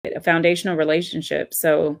foundational relationship.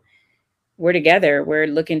 So we're together. We're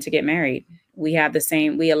looking to get married. We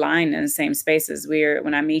align in the same spaces.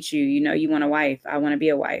 When I meet you, you want a wife. I want to be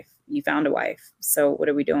a wife. You found a wife. So what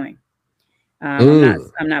are we doing?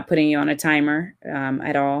 I'm not putting you on a timer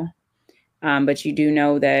at all. But you do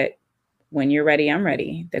know that when you're ready, I'm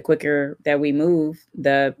ready. The quicker that we move,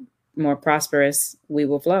 the more prosperous we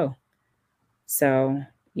will flow. So,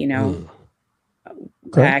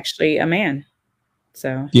 actually a man.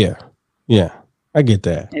 So yeah, I get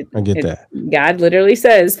that. God literally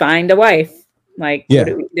says, find a wife. Like,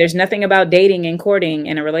 there's nothing about dating and courting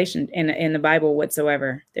in a relation in the Bible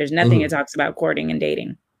whatsoever. There's nothing that talks about courting and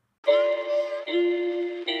dating.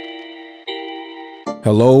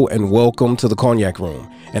 Hello and welcome to the Cognac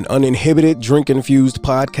Room, an uninhibited drink-infused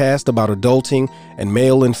podcast about adulting and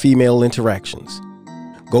male and female interactions.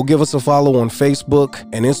 Go give us a follow on Facebook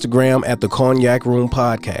and Instagram at the Cognac Room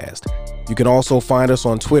Podcast. You can also find us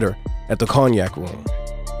on Twitter at the Cognac Room.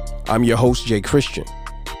 I'm your host, Jay Christian.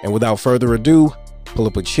 And without further ado, pull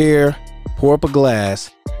up a chair, pour up a glass,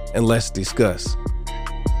 and let's discuss.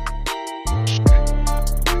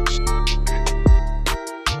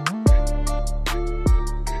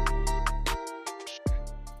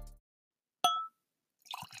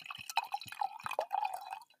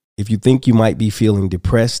 If you think you might be feeling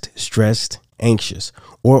depressed, stressed, anxious,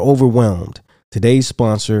 or overwhelmed, today's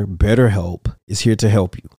sponsor, BetterHelp, is here to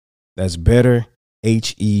help you. That's Better,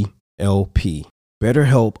 H-E-L-P.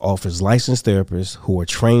 BetterHelp offers licensed therapists who are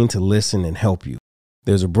trained to listen and help you.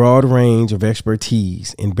 There's a broad range of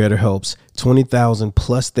expertise in BetterHelp's 20,000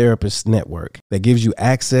 plus therapists network that gives you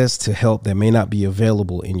access to help that may not be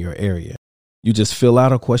available in your area. You just fill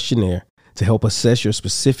out a questionnaire to help assess your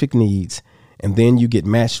specific needs, and then you get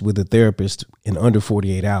matched with a therapist in under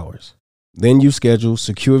 48 hours. Then you schedule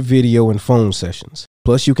secure video and phone sessions.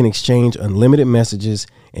 Plus, you can exchange unlimited messages,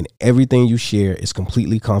 and everything you share is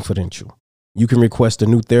completely confidential. You can request a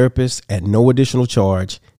new therapist at no additional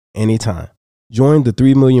charge anytime. Join the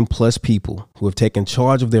 3 million plus people who have taken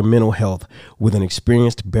charge of their mental health with an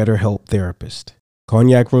experienced BetterHelp therapist.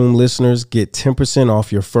 Cognac Room listeners get 10%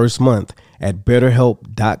 off your first month at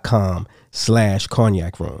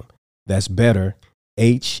betterhelp.com/cognac room. That's better,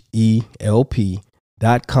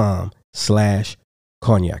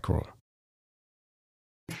 HELP.com/cognac room.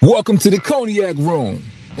 Welcome to the Cognac Room,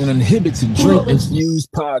 an uninhibited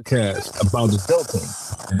drink-infused podcast about adulting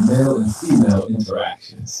and male and female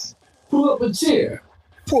interactions. Pull up a chair,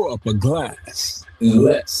 pour up a glass, and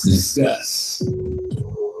let's discuss.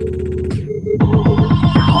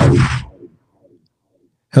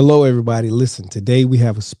 Hello, everybody. Listen, today we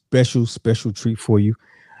have a special treat for you.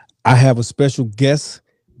 I have a special guest,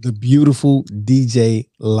 the beautiful DJ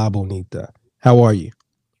LaBonita. How are you?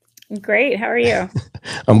 Great. How are you?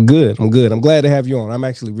 I'm good. I'm glad to have you on. I'm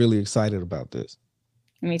actually really excited about this.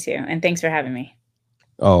 Me too. And thanks for having me.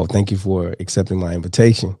 Oh, thank you for accepting my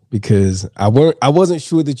invitation, because I wasn't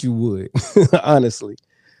sure that you would, honestly.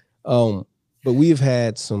 But we've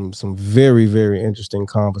had some very, very interesting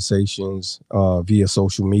conversations via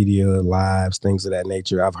social media, lives, things of that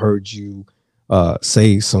nature. I've heard you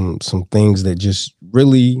say some things that just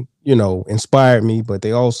really, inspired me, but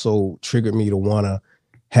they also triggered me to want to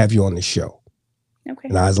have you on the show. Okay.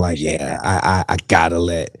 And I was like, I gotta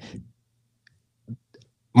let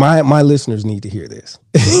my listeners need to hear this.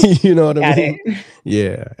 You know what I mean?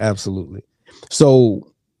 Yeah, absolutely. So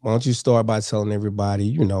why don't you start by telling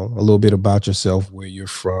everybody, a little bit about yourself, where you're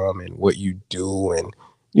from and what you do, and,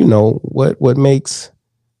 what makes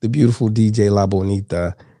the beautiful DJ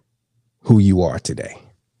LaBonita who you are today?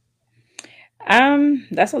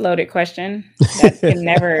 That's a loaded question.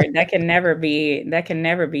 That can never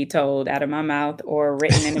be told out of my mouth or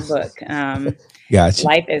written in a book. Gotcha.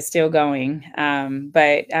 Life is still going.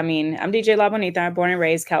 But I mean, I'm DJ LaBonita. I'm born and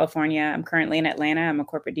raised California. I'm currently in Atlanta. I'm a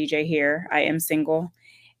corporate DJ here. I am single.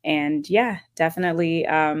 And yeah, definitely,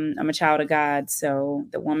 I'm a child of God. So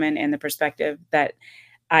the woman and the perspective that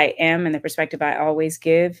I am and the perspective I always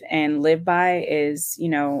give and live by is,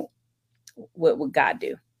 what would God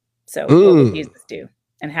do? So what would Jesus do?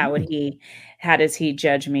 And how does he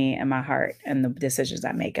judge me and my heart and the decisions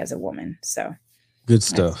I make as a woman? So good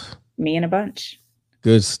stuff. Me and a bunch.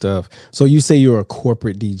 Good stuff. So you say you're a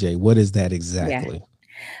corporate DJ. What is that exactly?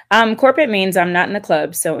 Yeah. Corporate means I'm not in the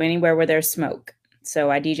club. So anywhere where there's smoke. So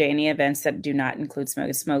I DJ any events that do not include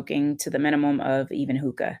smoking to the minimum of even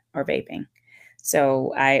hookah or vaping.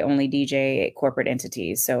 So I only DJ at corporate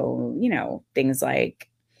entities. So, things like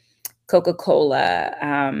Coca-Cola,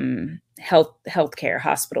 healthcare,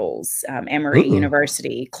 hospitals, Emory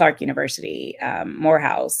University, Clark University,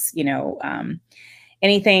 Morehouse,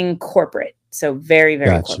 anything corporate. So very,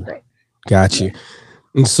 very Got you. corporate. Got Yeah. you.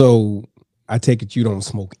 And so I take it you don't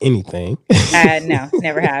smoke anything. No,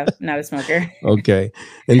 never have. Not a smoker. Okay.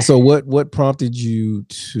 And so what prompted you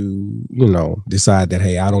to, decide that,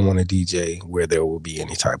 hey, I don't want to DJ where there will be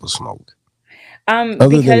any type of smoke? Other than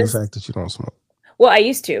the Because, fact that you don't smoke. well, I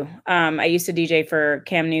used to. I used to DJ for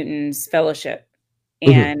Cam Newton's fellowship.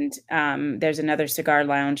 Mhm. And there's another cigar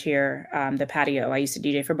lounge here, the Patio. I used to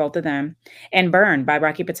DJ for both of them. And Burn by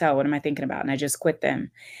Rocky Patel. What am I thinking about? And I just quit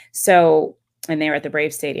them. So, and they were at the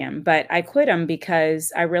Brave Stadium. But I quit them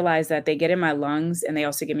because I realized that they get in my lungs and they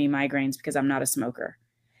also give me migraines because I'm not a smoker.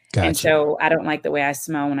 And Gotcha. so I don't like the way I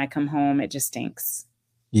smell when I come home. It just stinks.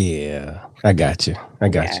 Yeah, I got you. I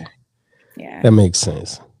got Yeah. you. Yeah. That makes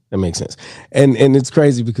sense. That makes sense. And it's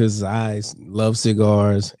crazy because I love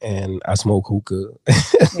cigars and I smoke hookah.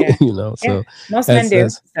 Yeah. So Yeah. Most men do.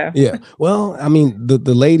 So yeah. Well, I mean, the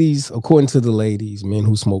ladies, according to the ladies, men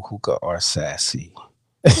who smoke hookah are sassy.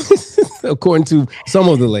 According to some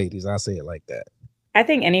of the ladies, I say it like that. I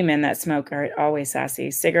think any men that smoke are always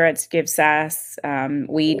sassy. Cigarettes give sass.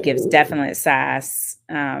 Weed gives definite sass.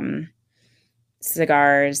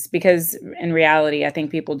 Cigars, because in reality, I think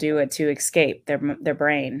people do it to escape their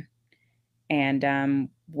brain. And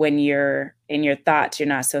when you're in your thoughts, you're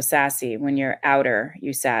not so sassy. When you're outer,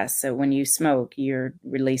 you sass. So when you smoke, you're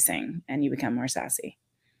releasing and you become more sassy.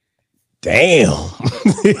 Damn.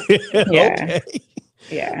 Yeah. Okay.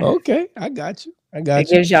 Yeah. Okay. I got you. It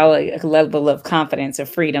gives y'all a level of confidence or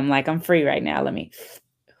freedom. Like, I'm free right now.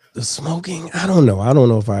 The smoking, I don't know. I don't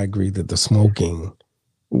know if I agree that the smoking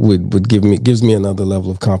would gives me another level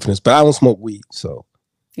of confidence, but I don't smoke weed, so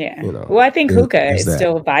yeah. Well, I think hookah is that.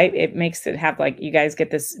 still a vibe. It makes it have, like, you guys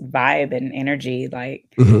get this vibe and energy. Like,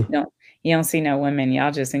 Mm-hmm. you don't see no women.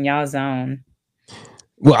 Y'all just in y'all zone.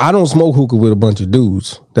 Well, I don't smoke hookah with a bunch of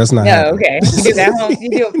dudes. That's not happening. Okay. You do that home. You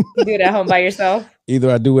do it at home by yourself.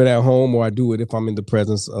 Either I do it at home or I do it if I'm in the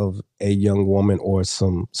presence of a young woman or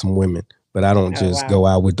some women. But I don't just go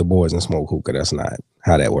out with the boys and smoke hookah. That's not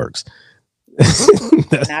how that works.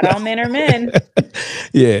 Not all men are men.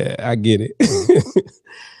 Yeah, I get it.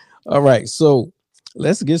 All right, so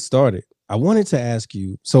let's get started. I wanted to ask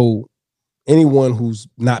you, so anyone who's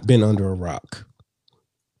not been under a rock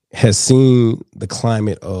has seen the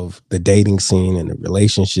climate of the dating scene and the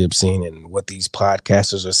relationship scene and what these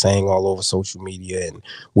podcasters are saying all over social media and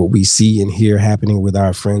what we see and hear happening with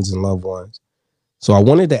our friends and loved ones. So I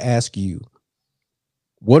wanted to ask you,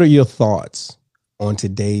 what are your thoughts on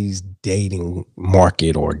today's dating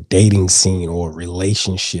market or dating scene or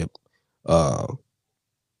relationship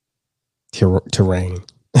terrain?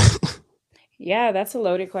 Yeah, that's a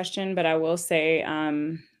loaded question, but I will say,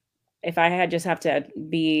 if I had just have to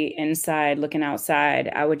be inside looking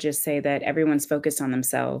outside, I would just say that everyone's focused on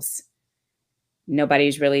themselves.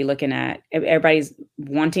 Nobody's really looking at, everybody's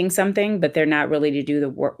wanting something, but they're not really to do the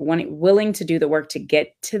work, willing to do the work to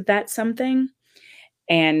get to that something.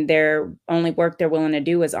 And their only work they're willing to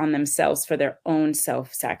do is on themselves for their own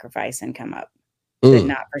self-sacrifice and come up, but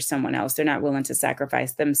not for someone else. They're not willing to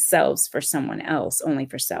sacrifice themselves for someone else, only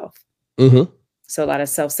for self. Mm-hmm. So a lot of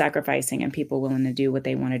self-sacrificing and people willing to do what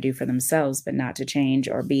they want to do for themselves, but not to change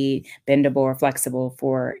or be bendable or flexible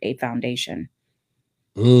for a foundation.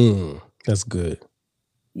 That's good.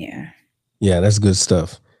 Yeah. Yeah, that's good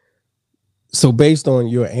stuff. So based on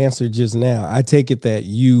your answer just now, I take it that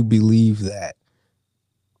you believe that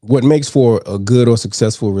what makes for a good or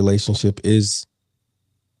successful relationship is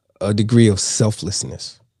a degree of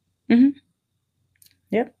selflessness. Mm-hmm.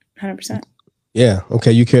 Yep, 100%. Yeah.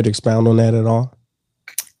 Okay. You care to expound on that at all?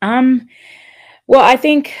 Well, I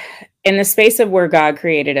think in the space of where God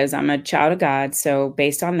created us, I'm a child of God. So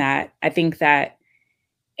based on that, I think that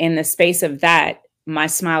in the space of that, my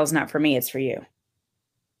smile is not for me, it's for you.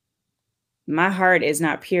 My heart is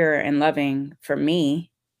not pure and loving for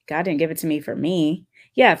me. God didn't give it to me for me.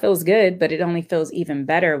 Yeah, it feels good, but it only feels even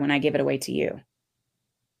better when I give it away to you.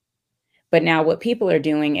 But now what people are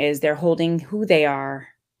doing is they're holding who they are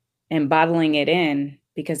and bottling it in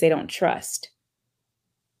because they don't trust.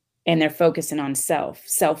 And they're focusing on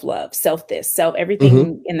self-love, self-this,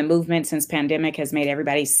 everything in the movement since pandemic has made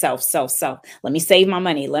everybody self. Let me save my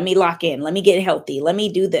money. Let me lock in. Let me get healthy. Let me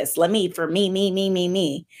do this. Let me, for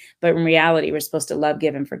me. But in reality, we're supposed to love,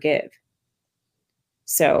 give, and forgive.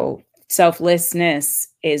 So selflessness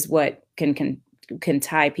is what can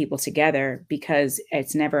tie people together because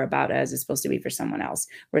it's never about us. It's supposed to be for someone else.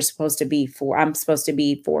 I'm supposed to be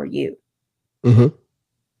for you. Mm-hmm.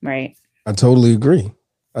 Right. I totally agree.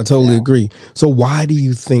 Agree. So why do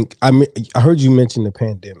you think, I heard you mention the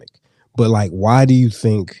pandemic, but like, why do you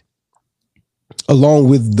think along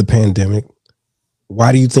with the pandemic,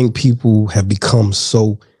 why do you think people have become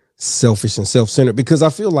so selfish and self-centered? Because I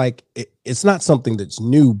feel like it's not something that's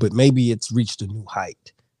new, but maybe it's reached a new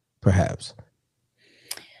height, perhaps.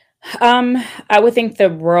 I would think the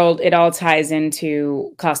world, it all ties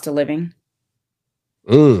into cost of living,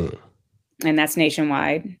 Mm, and that's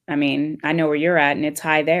nationwide. I mean, I know where you're at, and it's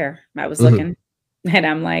high there. I was hmm. looking, and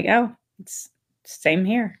I'm like, oh, it's same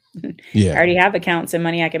here. I Yeah. already have accounts and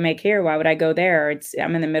money I can make here. Why would I go there?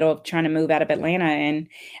 I'm in the middle of trying to move out of Atlanta, and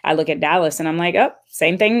I look at Dallas, and I'm like, oh,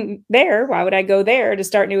 same thing there. Why would I go there to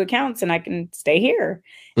start new accounts and I can stay here?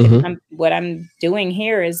 If Hmm. what I'm doing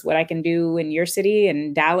here is what I can do in your city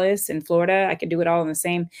and Dallas and Florida. I can do it all in the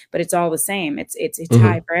same, but it's all the same. It's Hmm.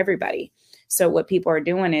 high for everybody. So what people are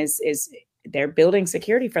doing is they're building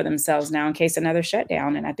security for themselves now in case another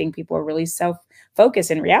shutdown. And I think people are really self-focused.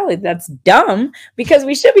 In reality, that's dumb because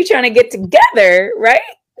we should be trying to get together, right?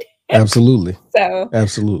 Absolutely. So,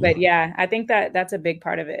 Absolutely. but yeah, I think that that's a big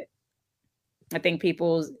part of it. I think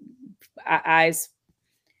people's eyes,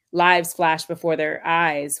 lives flashed before their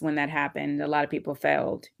eyes when that happened. A lot of people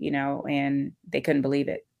failed, and they couldn't believe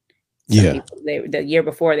it. Some Yeah. people, the year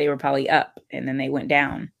before, they were probably up and then they went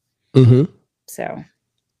down. Hmm. So,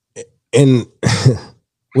 And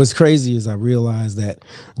what's crazy is I realized that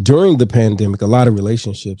during the pandemic, a lot of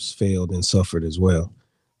relationships failed and suffered as well.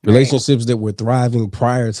 right. Relationships that were thriving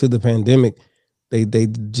prior to the pandemic, they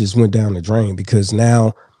just went down the drain because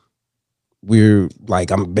now we're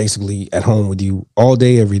like, I'm basically at home with you all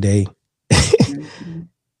day, every day. Mhm.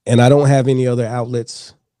 And I don't have any other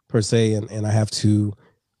outlets per se. And I have to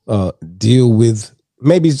deal with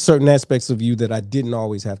maybe certain aspects of you that I didn't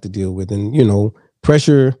always have to deal with. And,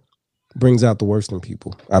 pressure brings out the worst in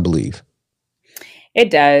people, I believe. It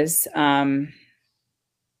does. And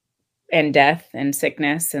death and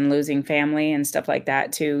sickness and losing family and stuff like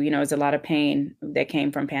that too. It's a lot of pain that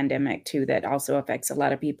came from pandemic too that also affects a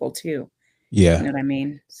lot of people too. You Yeah. know what I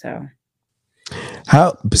mean? So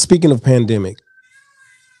How, speaking of pandemic,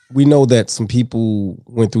 we know that some people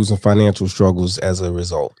went through some financial struggles as a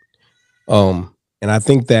result. And I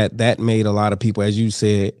think that that made a lot of people, as you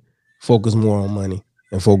said, focus more on money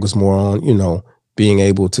and focus more on, being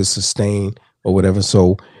able to sustain or whatever.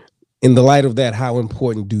 So in the light of that, how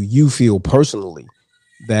important do you feel personally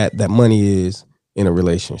that money is in a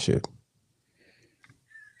relationship?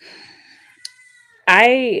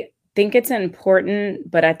 I think it's important,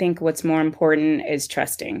 but I think what's more important is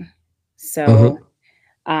trusting. Hmm. So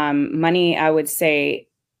money, I would say,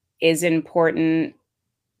 is important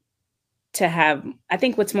to have. I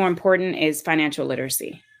think what's more important is financial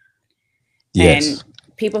literacy. And Yes.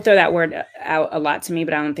 people throw that word out a lot to me,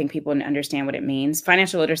 but I don't think people understand what it means.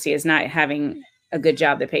 Financial literacy is not having a good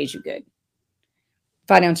job that pays you good.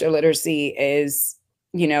 Financial literacy is,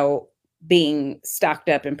 you know, being stocked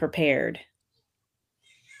up and prepared. Yeah.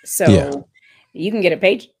 So you can get a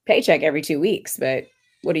paycheck every 2 weeks, but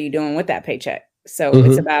what are you doing with that paycheck? So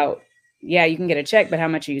it's Hmm. about, yeah, you can get a check, but how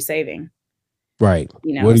much are you saving? Right.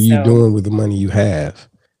 You know, What are you so doing with the money you have?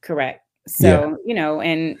 correct. Yeah. So,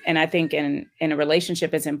 and I think in a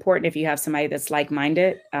relationship, it's important if you have somebody that's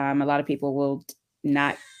like-minded. A lot of people will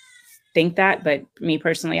not think that, but me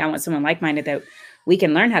personally, I want someone like-minded that we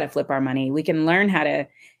can learn how to flip our money. We can learn how to,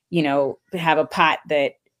 have a pot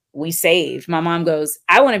that we save. My mom goes,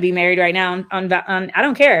 I want to be married right now on I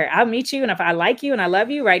don't care. I'll meet you. And if I like you and I love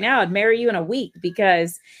you right now, I'd marry you in a week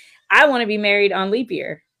because I want to be married on leap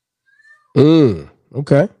year.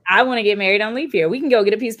 Okay. I want to get married on leap year. We can go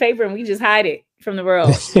get a piece of paper and we just hide it from the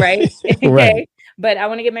world, right? Right. Okay. But I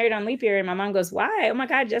want to get married on leap year. And my mom goes, why? Oh my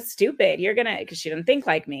God, just stupid. Because she doesn't think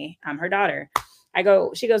like me. I'm her daughter.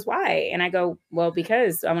 She goes, why? And I go, well,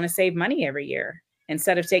 because I want to save money every year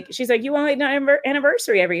instead of she's like, you want an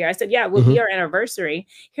anniversary every year. I said, yeah, it will be Hmm. our anniversary.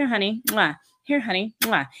 Here, honey. Mwah. Here, honey.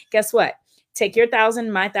 Mwah. Guess what? Take your 1,000,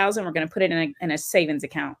 my 1,000. We're going to put it in a savings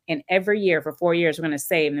account. And every year for 4 years, we're going to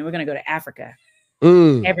save. And then we're going to go to Africa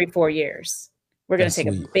every 4 years. We're going to That's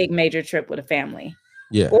take a sweet. big major trip with a family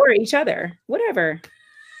Yeah. or each other, whatever.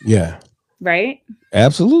 Yeah. Right.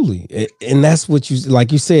 Absolutely. And that's what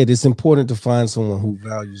like you said, it's important to find someone who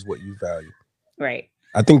values what you value. Right.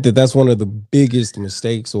 I think that that's one of the biggest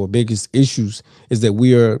mistakes or biggest issues is that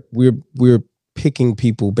we're picking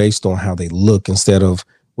people based on how they look instead of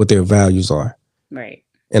what their values are. Right.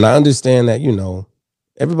 And I understand that,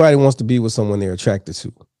 everybody wants to be with someone they're attracted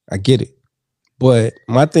to. I get it. But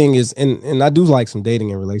my thing is, and I do like some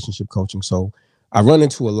dating and relationship coaching. So I run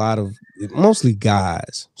into a lot of mostly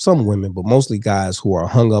guys, some women, but mostly guys who are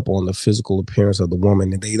hung up on the physical appearance of the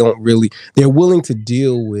woman. And they're willing to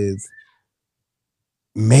deal with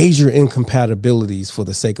major incompatibilities for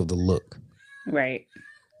the sake of the look. Right.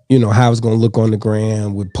 you know, how it's going to look on the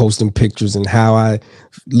gram with posting pictures and how I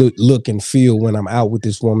look and feel when I'm out with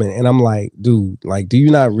this woman. And I'm like, dude, like, do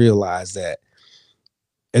you not realize that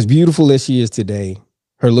as beautiful as she is today,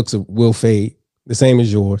 her looks will fade the same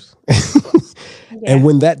as yours. And Yeah.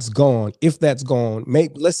 when that's gone, if that's gone,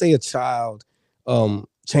 maybe let's say a child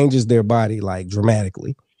changes their body like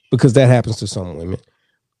dramatically, because that happens to some women.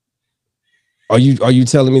 Are you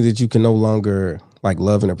telling me that you can no longer like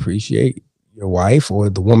love and appreciate your wife or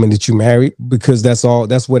the woman that you married, because that's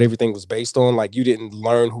what everything was based on? Like, you didn't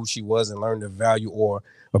learn who she was and learn to value or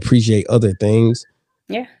appreciate other things.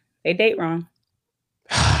 Yeah. They date wrong.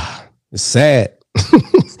 It's sad.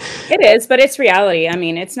 It is, but it's reality. I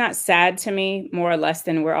mean, it's not sad to me, more or less,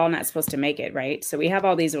 than we're all not supposed to make it, right? So we have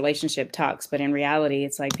all these relationship talks, but in reality,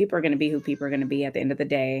 it's like people are going to be who people are going to be at the end of the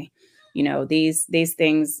day. You know, these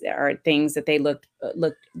things are things that they look.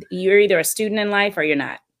 You're either a student in life or you're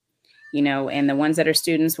not. You know, and the ones that are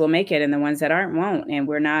students will make it, and the ones that aren't won't. And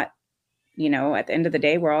we're not. You know, at the end of the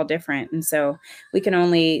day, we're all different. And so we can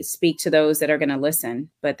only speak to those that are going to listen,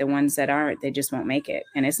 but the ones that aren't, they just won't make it.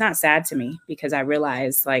 And it's not sad to me, because I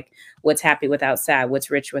realize, like, what's happy without sad, what's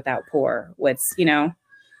rich without poor, what's, you know,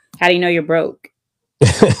 how do you know you're broke?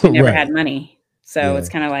 You never Right. had money. So Yeah. it's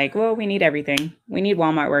kind of like, well, we need everything. We need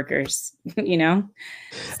Walmart workers, you know?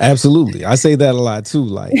 Absolutely. I say that a lot too.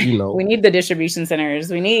 Like, you know, We need the distribution centers.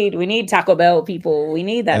 We need Taco Bell people. We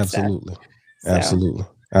need that stuff. absolutely. So, Absolutely.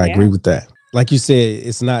 I yeah. agree with that. Like you said,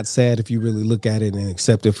 it's not sad if you really look at it and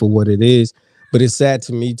accept it for what it is. But it's sad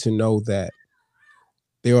to me to know that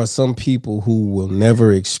there are some people who will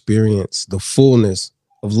never experience the fullness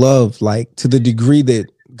of love, like to the degree that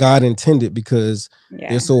God intended, because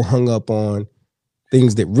Yeah. they're so hung up on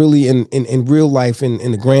things that really in real life, in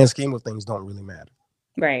the grand scheme of things, don't really matter.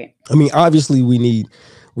 Right. I mean, obviously we need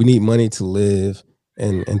money to live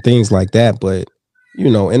and things like that, but you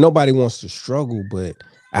know, and nobody wants to struggle, but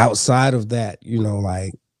outside of that, you know,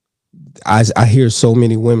 like I hear so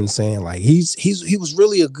many women saying like he was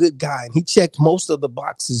really a good guy and he checked most of the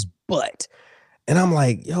boxes, but, and I'm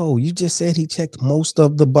like, yo, you just said he checked most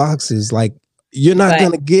of the boxes. Like, you're not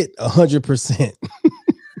gonna get 100%.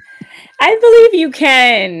 I believe you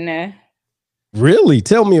can. Really?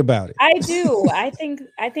 Tell me about it. I do. I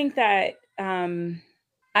think that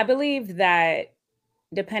I believe that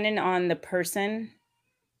depending on the person,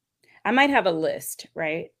 I might have a list,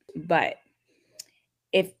 right? But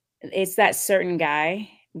if it's that certain guy,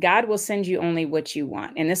 God will send you only what you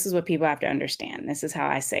want. And this is what people have to understand. This is how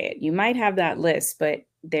I say it. You might have that list, but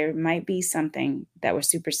there might be something that will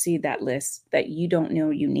supersede that list that you don't know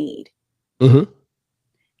you need. Mm-hmm.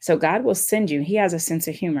 So God will send you. He has a sense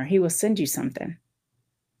of humor. He will send you something.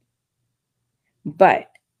 But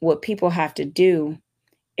what people have to do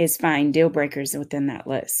is find deal breakers within that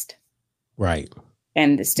list. Right.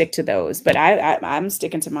 And stick to those. But I'm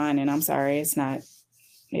sticking to mine, and I'm sorry, it's not.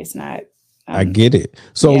 I get it.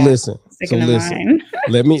 So yeah, listen. So listen.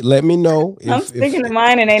 Let me know if I'm sticking to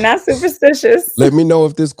mine, and they not superstitious. Let me know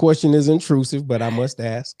if this question is intrusive, but I must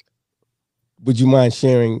ask. Would you mind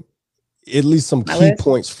sharing at least some key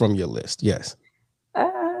points from your list? Yes.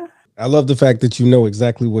 I love the fact that you know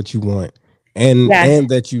exactly what you want, and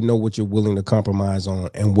that you know what you're willing to compromise on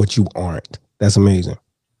and what you aren't. That's amazing.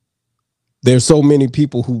 There's so many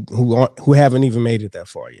people who haven't even made it that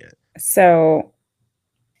far yet. So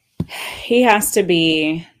he has to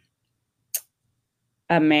be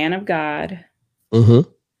a man of God. Mm-hmm.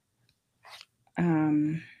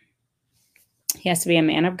 He has to be a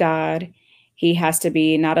man of God. He has to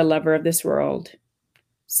be not a lover of this world.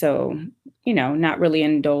 So, you know, not really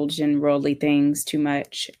indulge in worldly things too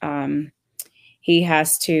much. He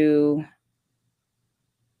has to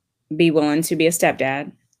be willing to be a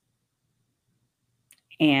stepdad.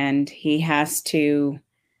 And he has to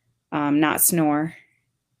not snore.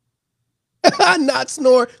 Not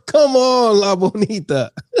snore. Come on,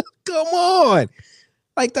 LaBonita. Come on.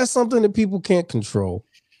 Like, that's something that people can't control.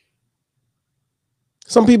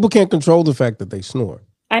 Some people can't control the fact that they snore.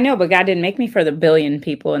 I know, but God didn't make me for the billion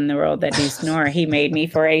people in the world that do snore. He made me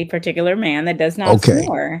for a particular man that does not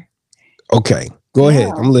snore. Okay. Go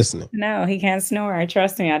ahead. I'm listening. No, he can't snore.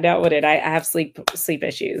 Trust me. I dealt with it. I have sleep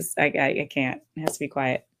issues. I can't. It has to be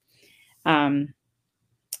quiet. Can't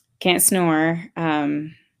snore.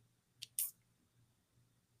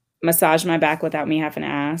 Massage my back without me having to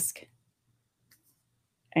ask.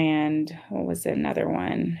 And what was another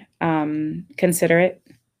one? Considerate.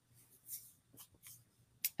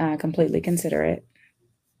 Completely considerate.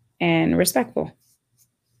 And respectful.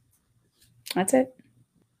 That's it.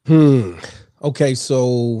 Okay,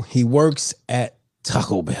 so he works at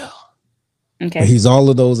Taco Bell. Okay. But he's all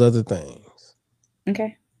of those other things.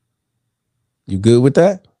 Okay. You good with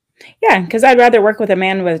that? Yeah, because I'd rather work with a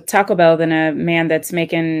man with Taco Bell than a man that's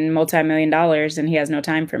making multi-million dollars and he has no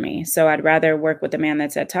time for me. So I'd rather work with a man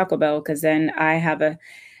that's at Taco Bell because then I have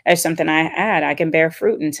as something I add, I can bear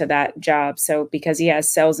fruit into that job. So because he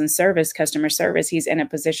has sales and service, customer service, he's in a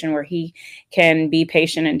position where he can be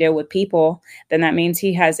patient and deal with people. Then that means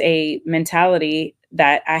he has a mentality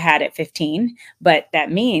that I had at 15. But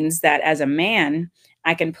that means that as a man,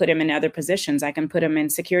 I can put him in other positions. I can put him in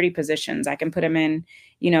security positions. I can put him in,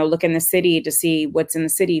 look in the city to see what's in the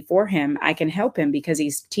city for him. I can help him because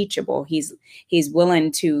he's teachable. He's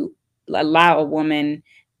willing to allow a woman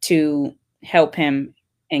to help him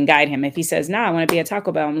and guide him. If he says, "No, I want to be at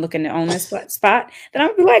Taco Bell. I'm looking to own this spot," then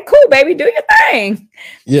I'll be like, "Cool, baby, do your thing."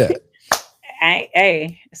 Yeah.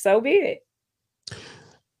 Hey, so be it.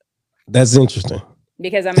 That's interesting.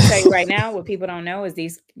 Because I'm gonna tell you right now, what people don't know is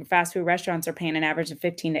these fast food restaurants are paying an average of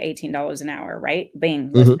 $15 to $18 an hour, right?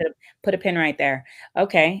 Bing. Let's put a pin right there.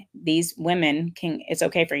 Okay, these women it's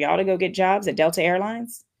okay for y'all to go get jobs at Delta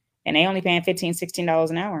Airlines, and they only paying $15, $16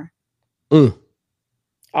 an hour.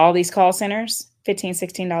 All these call centers, $15,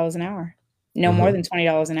 $16 an hour. No more than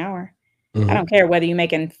 $20 an hour. I don't care whether you're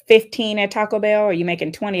making 15 at Taco Bell or you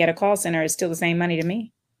making 20 at a call center, it's still the same money to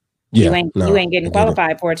me. Yeah, you ain't getting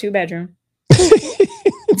qualified for a 2-bedroom.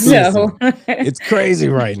 So it's crazy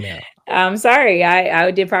right now. I'm sorry. I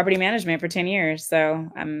did property management for 10 years, so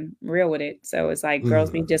I'm real with it. So it's like girls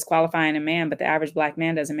be disqualifying a man, but the average black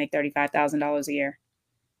man doesn't make $35,000 a year.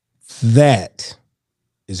 That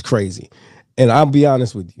is crazy. And I'll be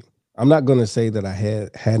honest with you. I'm not going to say that I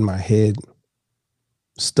had my head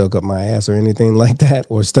stuck up my ass or anything like that,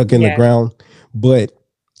 or stuck in the ground, but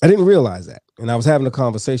I didn't realize that. And I was having a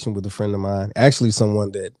conversation with a friend of mine, actually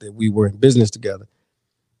someone that we were in business together.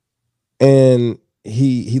 And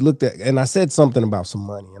he looked at, and I said something about some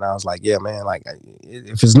money, and I was like, yeah, man, like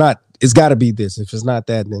if it's not, it's got to be this. If it's not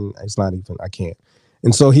that, then it's not even, I can't.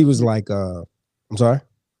 And so he was like, I'm sorry?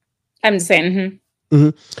 I'm just saying.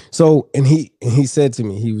 So, and he said to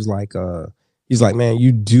me, he was like, man,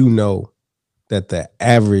 you do know that the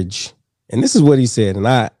average, and this is what he said, and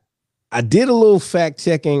I did a little fact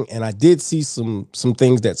checking, and I did see some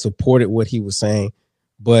things that supported what he was saying,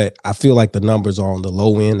 but I feel like the numbers are on the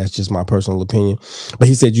low end. That's just my personal opinion. But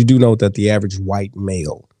he said, you do know that the average white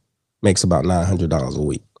male makes about $900 a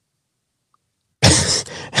week.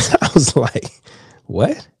 I was like,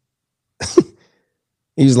 what?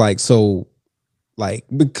 He's like, so like,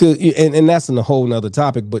 because, and that's in a whole nother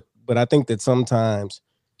topic, but I think that sometimes,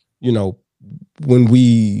 when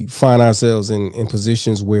we find ourselves in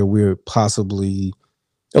positions where we're possibly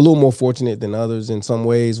a little more fortunate than others in some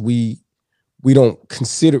ways, we don't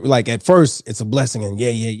consider, like, at first it's a blessing and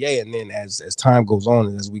yeah. And then as time goes on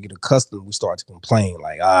and as we get accustomed, we start to complain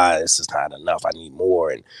like, this is not enough. I need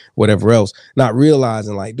more and whatever else, not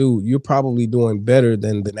realizing like, dude, you're probably doing better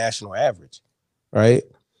than the national average. Right.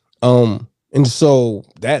 And so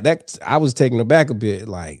that I was taken aback a bit.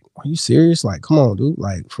 Like, are you serious? Like, come on, dude.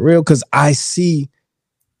 Like, for real. Cause I see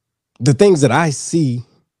the things that I see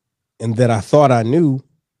and that I thought I knew,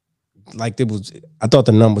 like I thought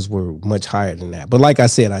the numbers were much higher than that. But like I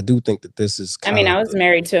said, I do think that this is I was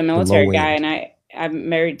married to a military guy, and I'm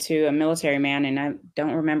married to a military man, and I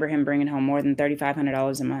don't remember him bringing home more than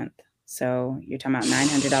 $3,500 a month. So you're talking about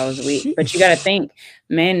 $900 a week. But you got to think,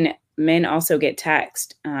 men also get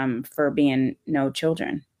taxed for being no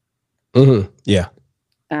children. Yeah.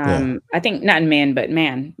 I think not men, but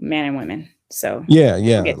man and women. So yeah.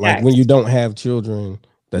 Like when you don't have children,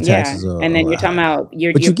 the taxes are, and then you're talking about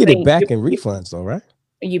you get it back in refunds though, right?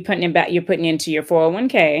 You're putting it back. You're putting into your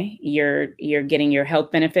 401k. You're getting your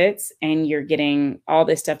health benefits, and you're getting all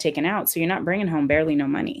this stuff taken out. So you're not bringing home barely no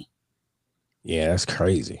money. Yeah, that's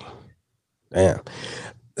crazy. Damn.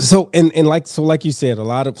 So like you said,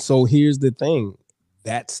 so here's the thing.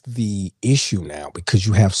 That's the issue now, because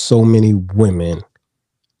you have so many women,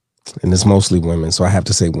 and it's mostly women, so I have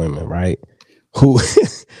to say women, right?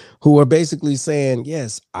 Who are basically saying,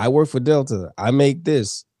 yes, I work for Delta, I make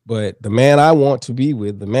this, but the man I want to be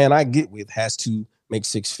with, the man I get with, has to make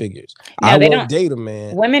 6 figures. No, I won't date a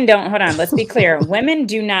man. Women don't, hold on, let's be clear. Women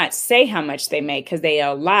do not say how much they make, because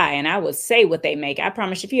they'll lie, and I will say what they make. I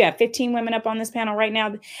promise, if you have 15 women up on this panel right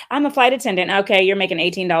now, I'm a flight attendant. Okay, you're making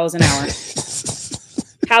 $18 an hour.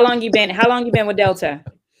 How long you been with Delta?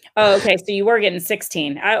 Oh, okay, so you were getting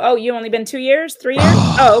 16. You only been 2 years, 3 years?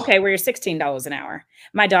 Oh, okay, well, you're $16 an hour.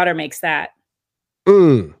 My daughter makes that.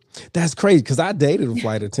 That's crazy, because I dated a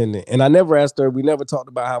flight attendant, and I never asked her. We never talked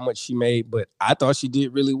about how much she made, but I thought she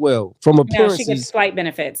did really well. From appearances, no, she gets flight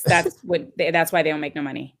benefits. That's why they don't make no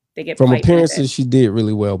money. They get from flight appearances. benefits. She did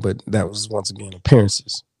really well, but that was once again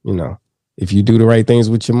appearances. If you do the right things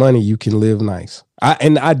with your money, you can live nice.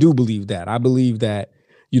 I do believe that. I believe that,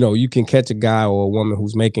 you can catch a guy or a woman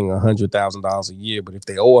who's making $100,000 a year, but if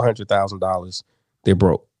they owe $100,000, they're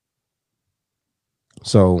broke.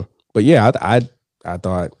 So, but yeah, I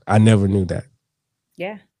thought I never knew that.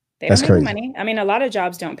 Yeah. They don't That's make the crazy. money. I mean, a lot of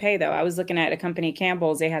jobs don't pay though. I was looking at a company,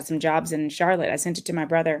 Campbell's. They had some jobs in Charlotte. I sent it to my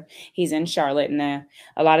brother. He's in Charlotte, and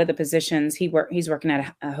a lot of the positions he's working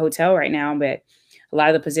at a hotel right now, but a lot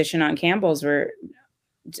of the position on Campbell's were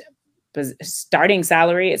starting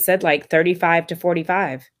salary. It said like 35 to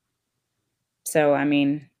 45. So, I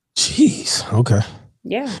mean, Jeez. Okay.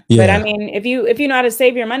 yeah. But I Yeah. mean, if you know how to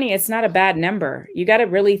save your money, it's not a bad number. You got to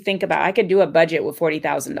really think about, I could do a budget with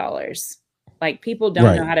 $40,000. Like people don't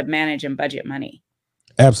know Right. how to manage and budget money.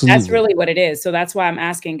 That's Absolutely. really what it is. So that's why I'm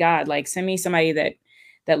asking God, like, send me somebody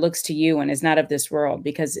that looks to you and is not of this world.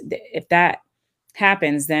 Because if that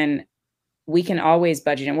happens, then we can always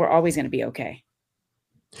budget and we're always going to be okay.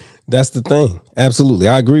 That's the thing. Absolutely.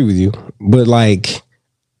 I agree with you. But like,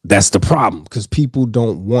 that's the problem, because people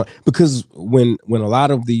don't want, because when a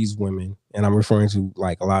lot of these women, and I'm referring to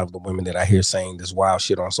like a lot of the women that I hear saying this wild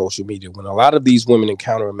shit on social media, when a lot of these women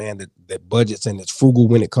encounter a man that budgets and is frugal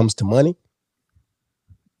when it comes to money,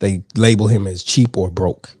 they label him as cheap or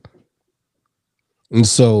broke. And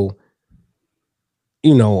so,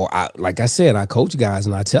 like I said, I coach guys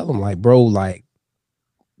and I tell them, like, bro, like,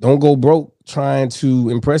 don't go broke trying to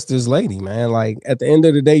impress this lady, man. Like, at the end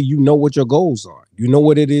of the day, you know what your goals are. You know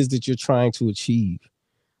what it is that you're trying to achieve.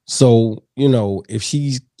 So, if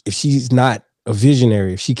she's not a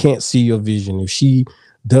visionary, if she can't see your vision, if she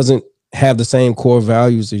doesn't have the same core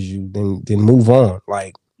values as you, then move on.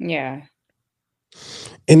 Like, Yeah.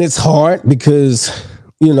 and it's hard because,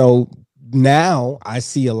 you know, now I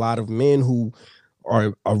see a lot of men who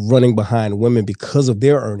are running behind women because of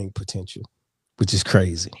their earning potential, which is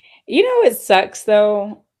crazy. You know, it sucks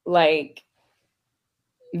though, like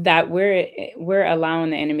that we're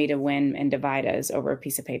allowing the enemy to win and divide us over a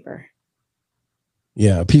piece of paper.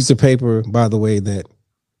 Yeah, a piece of paper, by the way, that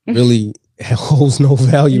really holds no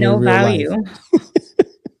value in No real life. value.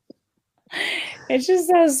 It's just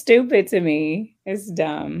so stupid to me. It's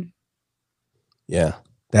dumb. Yeah,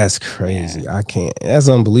 that's crazy. Yeah. I can't. That's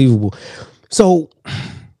unbelievable. So,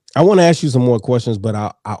 I want to ask you some more questions, but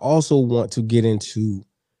I also want to get into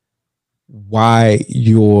why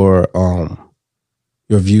your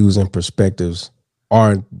views and perspectives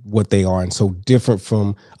are what they are and so different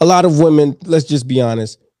from a lot of women, let's just be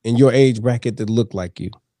honest, in your age bracket that look like you.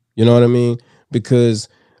 You know what I mean? Because,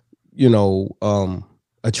 you know,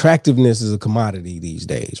 attractiveness is a commodity these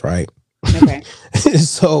days, right? Okay.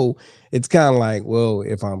 So it's kind of like, well,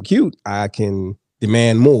 if I'm cute, I can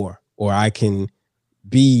demand more or I can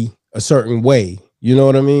be a certain way. You know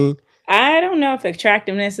what I mean? I don't know if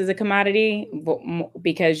attractiveness is a commodity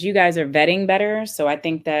because you guys are vetting better. So I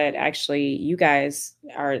think that actually you guys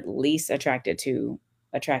are least attracted to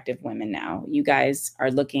attractive women now. You guys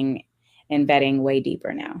are looking and vetting way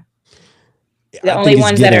deeper now. The I only think it's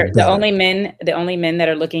ones that getting are better. the only men that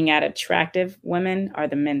are looking at attractive women are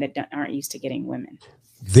the men that aren't used to getting women.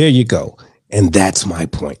 There you go. And that's my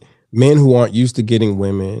point. Men who aren't used to getting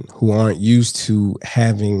women, who aren't used to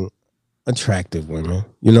having attractive women.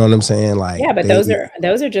 You know what I'm saying? Like Yeah, but they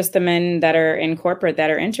those are just the men that are in corporate that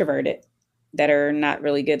are introverted, that are not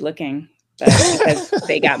really good looking, but because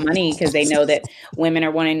they got money, because they know that women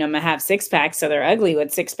are wanting them to have six packs, so they're ugly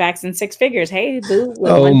with six packs and six figures. Hey, boo,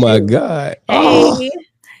 with Oh one, my two. God. Hey,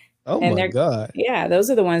 Oh and my they're God. yeah,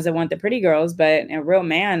 those are the ones that want the pretty girls. But a real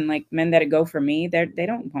man, like men that go for me, they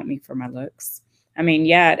don't want me for my looks. I mean,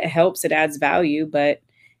 yeah, it helps, it adds value, but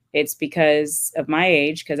it's because of my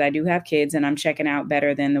age, because I do have kids and I'm checking out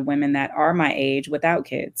better than the women that are my age without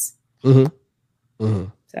kids. Mm-hmm. Mm-hmm.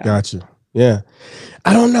 So Gotcha. Yeah.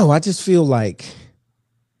 I don't know. I just feel like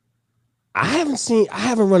I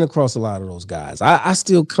haven't run across a lot of those guys. I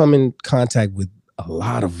still come in contact with a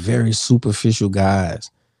lot of very superficial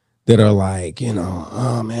guys that are like,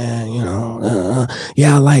 oh man,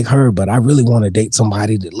 yeah, I like her, but I really want to date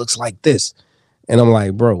somebody that looks like this. And I'm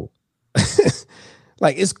like, bro,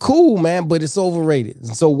 like it's cool, man, but it's overrated.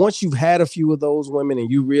 And so once you've had a few of those women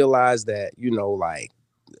and you realize that, I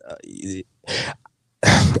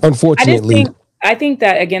just unfortunately, think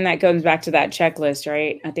that again that goes back to that checklist,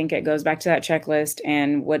 right? I think it goes back to that checklist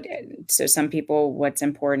and what so some people what's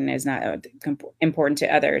important is not important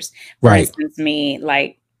to others. For right. instance, me,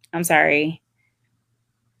 like I'm sorry,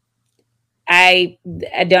 I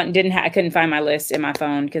didn't I couldn't find my list in my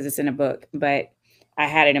phone because it's in a book, but I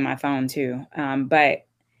had it in my phone too. But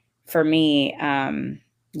for me,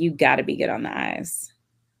 you got to be good on the eyes.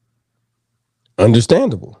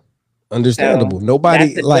 Understandable. So Understandable. that's Nobody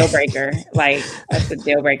a deal like breaker. Like that's a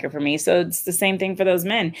deal breaker for me. So it's the same thing for those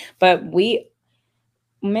men. But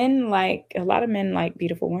men like a lot of men like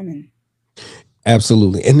beautiful women.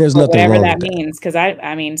 absolutely. And there's Or nothing whatever wrong that with that. means. Cause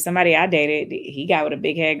I mean, somebody I dated, he got with a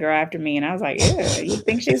big head girl after me, and I was like, "Yeah, you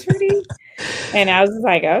think she's pretty?" And I was just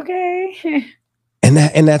like, "Okay."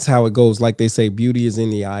 And that's how it goes. Like they say, beauty is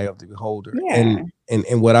in the eye of the beholder. Yeah.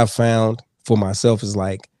 And what I found for myself is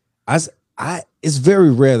like I s- I it's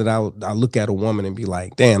very rare that I look at a woman and be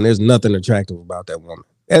like, damn, there's nothing attractive about that woman.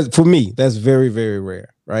 As for me, that's very, very rare,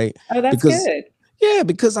 right? Oh, that's Because good. yeah,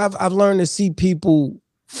 because I've learned to see people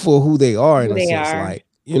for who they are in Who a they sense, are. like,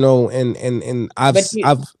 and But you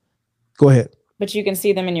I've go ahead. but you can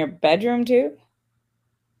see them in your bedroom too?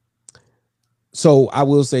 So I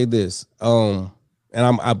will say this, and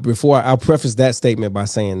I'll preface that statement by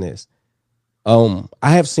saying this.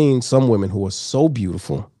 I have seen some women who are so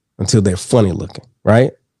beautiful until they're funny looking,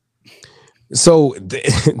 right? So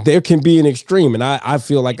there can be an extreme, and I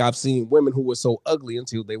feel like I've seen women who were so ugly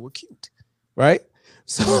until they were cute, right? Mm,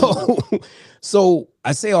 So, so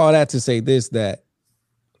I say all that to say this, that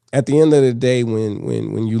at the end of the day,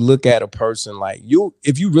 when you look at a person, like you,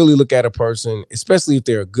 if you really look at a person, especially if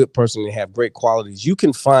they're a good person and have great qualities, you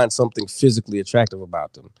can find something physically attractive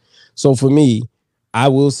about them. So for me, I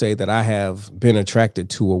will say that I have been attracted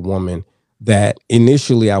to a woman that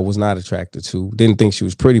initially I was not attracted to, didn't think she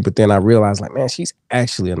was pretty, but then I realized, like, man, she's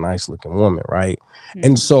actually a nice looking woman, right?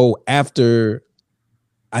 And mm. so after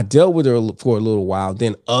I dealt with her for a little while.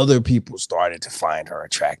 Then other people started to find her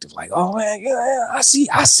attractive. Like, oh man, yeah, I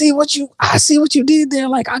see what you did there.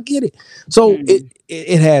 Like, I get it. So Mm.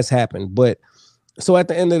 it has happened. But so at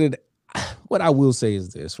the end of the day, what I will say is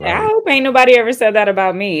this, I right? hope ain't nobody ever said that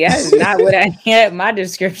about me. That is not what I had my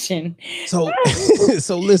description. So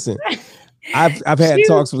so listen, I've had She was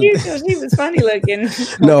talks with cute though. She was funny looking.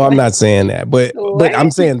 no, I'm not saying that, but I'm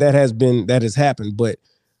What? saying that has happened. But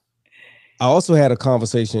I also had a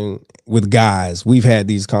conversation with guys. We've had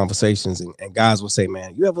these conversations, and guys will say,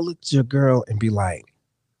 man, you ever look at your girl and be like,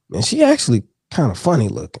 man, she actually kind of funny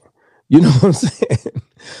looking. You know what I'm saying?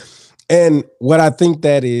 And what I think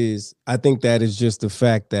that is just the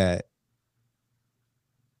fact that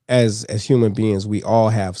as human beings, we all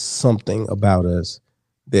have something about us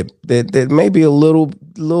that may be a little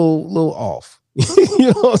off. You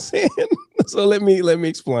know what I'm saying? So let me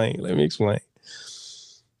explain. Let me explain.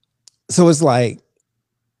 So it's like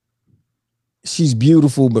she's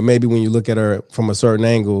beautiful, but maybe when you look at her from a certain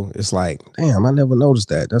angle, it's like, damn, I never noticed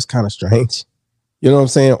that. That's kind of strange. You know what I'm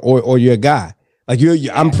saying? Or you're a guy. Like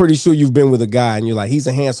I'm Yeah. pretty sure you've been with a guy and you're like, he's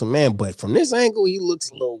a handsome man, but from this angle, he looks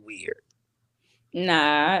a little weird.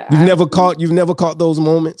 Nah, I've You've never caught those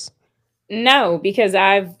moments. no, because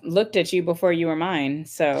I've looked at you before you were mine.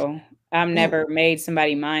 So I've never made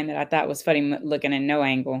somebody mine that I thought was funny looking in no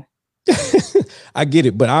angle. I get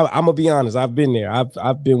it, but I'm gonna be honest. I've been there.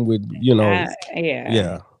 I've been with Yeah.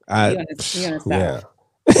 yeah. I You in the yeah. South.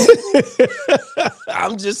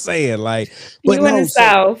 I'm just saying, like, but You in the no. So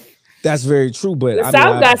South. that's very true. But The I mean,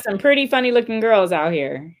 South I've got some pretty funny looking girls out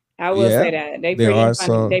here. I will yeah. say that they There pretty are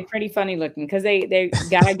funny. They some. pretty funny looking because they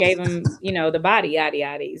God gave them the body yaddy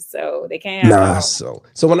yaddies, so they can't have it Nah, all.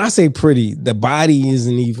 so when I say pretty, the body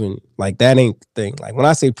isn't even like that ain't the thing. Like when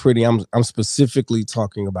I say pretty, I'm specifically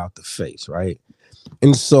talking about the face, right?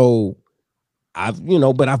 And so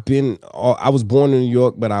but I was born in New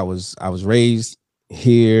York, but I was raised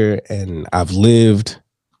here and I've lived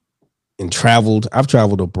and traveled. I've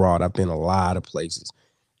traveled abroad. I've been a lot of places.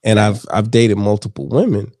 And Right, I've dated multiple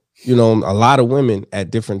women, a lot of women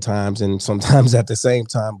at different times and sometimes at the same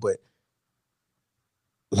time, but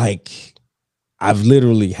like I've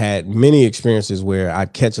literally had many experiences where I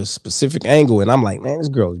catch a specific angle and I'm like, man, this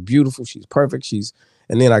girl is beautiful. She's perfect.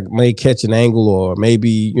 And then I may catch an angle, or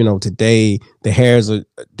maybe, today the hairs are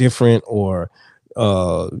different, or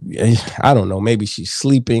I don't know, maybe she's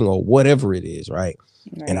sleeping or whatever it is, right?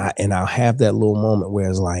 And right. I'll have that little moment where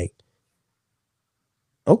it's like,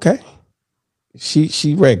 okay,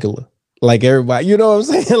 she regular. Like everybody, you know what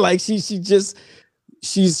I'm saying? Like she just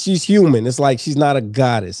she's human. It's like she's not a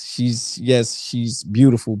goddess. She's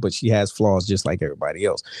beautiful, but she has flaws just like everybody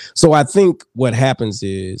else. So I think what happens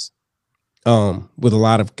is with a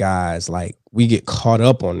lot of guys, like we get caught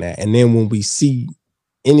up on that. And then when we see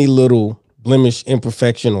any little blemish,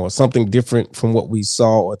 imperfection, or something different from what we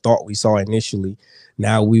saw or thought we saw initially,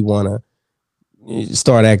 now we want to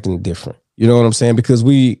start acting different. You know what I'm saying? Because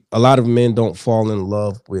a lot of men don't fall in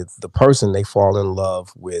love with the person, they fall in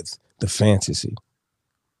love with the fantasy.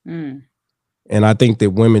 Mm. And I think that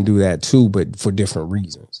women do that too, but for different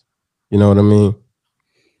reasons. You know what I mean?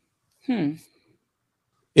 Hmm.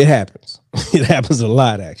 It happens. It happens a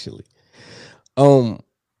lot, actually. Um,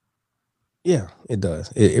 yeah, it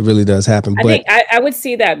does. It really does happen. I But think I would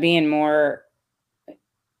see that being more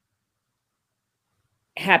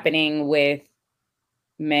happening with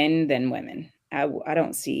men than women. I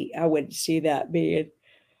don't see. I would see that being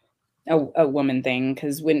a woman thing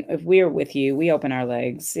because if we're with you, we open our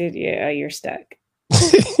legs. Yeah, you're stuck.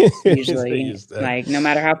 Usually, like no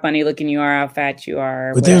matter how funny looking you are, how fat you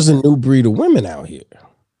are, but there's a whatever. new breed of women out here.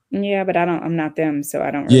 Yeah, but I'm not them, so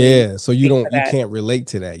I don't really Yeah, so speak for you that. can't relate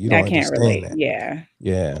to that. You I don't can't understand relate. that. Yeah.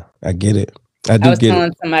 Yeah, I get it. I I do was get it.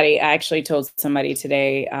 telling somebody, I actually told somebody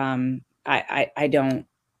today, I don't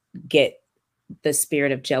get the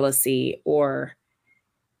spirit of jealousy or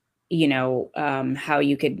how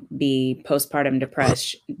you could be postpartum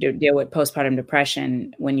depression, deal with postpartum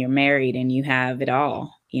depression when you're married and you have it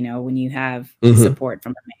all, when you have Mhm. support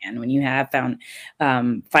from a man, when you have found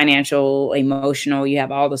financial, emotional, you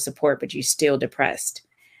have all the support, but you're still depressed.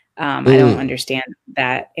 I don't Mm. understand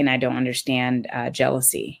that. And I don't understand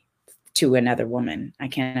jealousy to another woman. I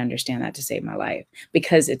can't understand that to save my life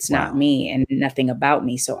because it's not Wow. me and nothing about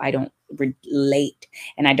me. So I don't relate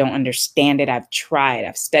and I don't understand it. I've tried,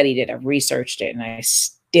 I've studied it, I've researched it, and I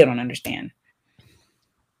still don't understand.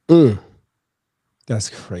 Mm. That's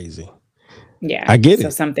crazy. Yeah. I get So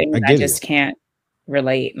it. some things I I get it. just can't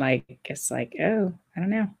relate. Like it's like, oh, I don't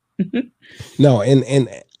know. No, and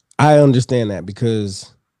I understand that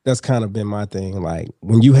because that's kind of been my thing. Like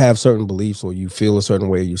when you have certain beliefs or you feel a certain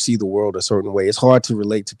way, you see the world a certain way, it's hard to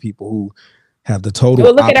relate to people who have the total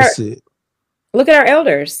Well, opposite. look at our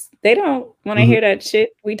elders. They don't want to Mhm. hear that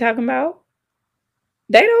shit we talking about.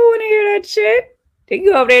 They don't want to hear that shit. They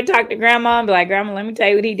go over there and talk to grandma and be like, Grandma, let me tell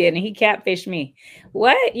you what he did. And he catfished me.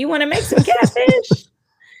 What? You want to make some catfish?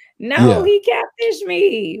 No, Yeah. he catfished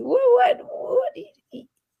me. What?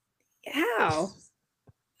 How?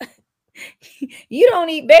 You don't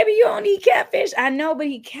eat, baby, you don't eat catfish. I know, but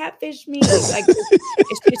he catfished me. Like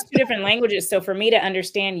it's two different languages. So for me to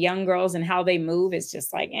understand young girls and how they move, it's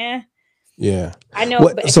just like, eh. Yeah. I know,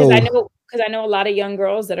 but What because I know a lot of young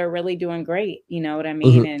girls that are really doing great. You know what I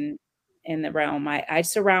mean? mhm. And in the realm, I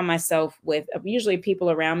surround myself with usually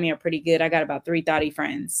people around me are pretty good. I got about 3 thotty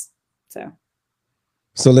friends. So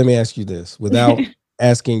So let me ask you this without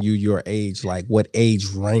asking you your age, like what age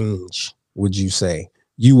range would you say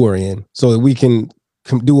you were in so that we can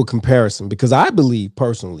do a comparison? Because I believe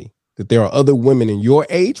personally that there are other women in your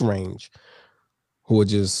age range who are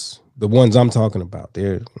just the ones I'm talking about.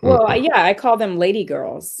 They're well, yeah, I call them lady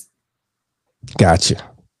girls. gotcha.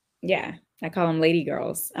 Yeah, I call them lady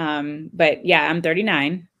girls. But yeah, I'm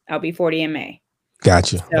 39. I'll be 40 in May.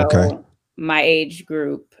 Gotcha. Okay. So my age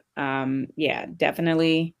group, yeah,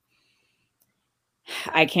 definitely.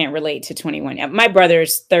 I can't relate to 21. My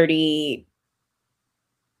brother's 32.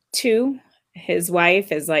 His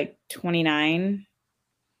wife is like 29.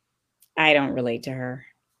 I don't relate to her.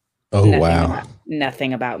 Oh wow.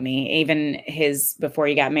 Nothing about me. Even his before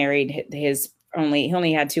he got married, he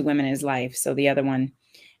only had 2 women in his life. So the other one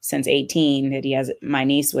since 18 that he has my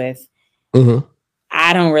niece with, Mm-hmm.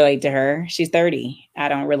 I don't relate to her. She's 30. I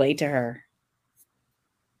don't relate to her.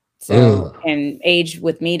 So, Mm. and age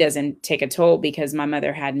with me doesn't take a toll because my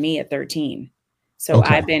mother had me at 13. So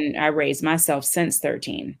Okay. I raised myself since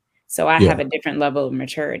 13. So I have Yeah. a different level of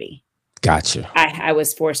maturity. Gotcha. I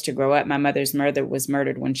was forced to grow up. My mother's mother was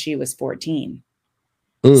murdered when she was 14.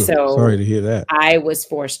 Sorry to So hear that. I was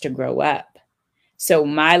forced to grow up. So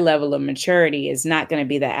my level of maturity is not going to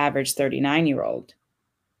be the average 39-year-old.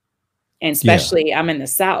 And Yeah. especially I'm in the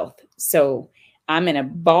South. So I'm in a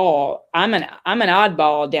ball. I'm an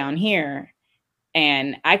oddball down here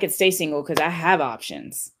and I could stay single because I have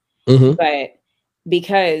options. Mm-hmm. But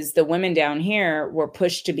because the women down here were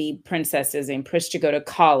pushed to be princesses and pushed to go to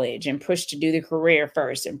college and pushed to do the career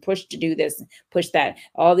first and pushed to do this, push that.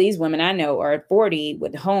 All these women I know are at 40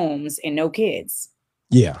 with homes and no kids.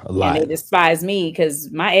 Yeah, a And they lot. despise me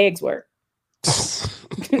because my eggs work.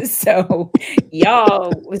 So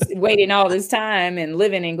y'all was waiting all this time and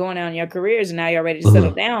living and going on your careers, and now you're ready to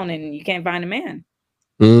settle Mhm. down and you can't find a man.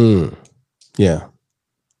 Mm. Yeah.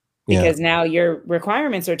 Yeah. Because now your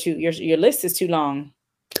requirements are your list is too long.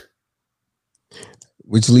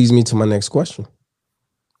 Which leads me to my next question.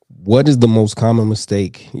 What is the most common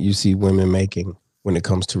mistake you see women making when it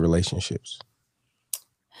comes to relationships?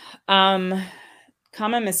 Um,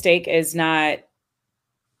 Common mistake is not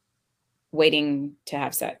waiting to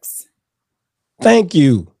have sex. Thank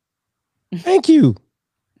you. Thank you.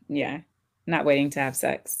 Yeah, not waiting to have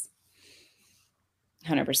sex.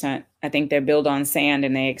 100%. I think they're built on sand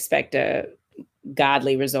and they expect a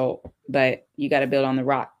godly result, but you got to build on the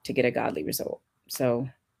rock to get a godly result. So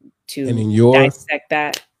And to in your dissect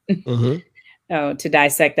that. hmm Oh, to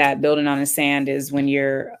dissect that, building on the sand is when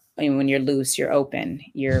you're loose, you're open,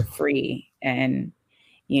 you're free, and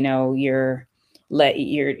you're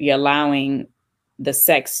allowing the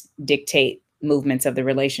sex dictate movements of the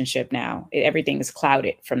relationship. Now everything is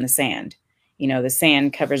clouded from the sand. The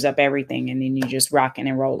sand covers up everything, and then you're just rocking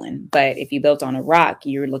and rolling. But if you built on a rock,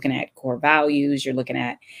 you're looking at core values, you're looking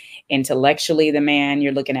at intellectually the man,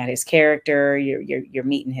 you're looking at his character, you're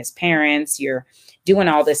meeting his parents, you're doing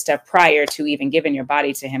all this stuff prior to even giving your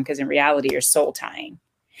body to him, because in reality you're soul tying.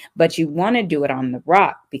 But you want to do it on the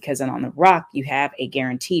rock, because on the rock you have a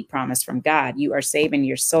guaranteed promise from God. You are saving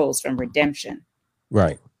your souls from redemption.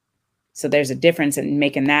 right. So there's a difference in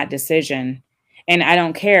making that decision. And I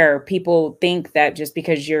don't care. People think that just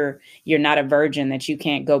because you're not a virgin that you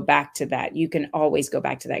can't go back to that. You can always go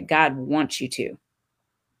back to that. God wants you to.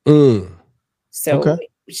 Mm, So okay.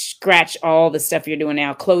 scratch all the stuff you're doing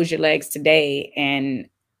now. Close your legs today and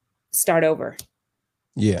start over.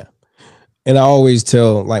 Yeah. And I always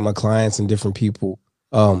tell like my clients and different people,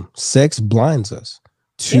 sex blinds us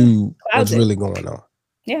to what's really going on.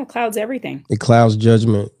 Yeah, clouds everything. It clouds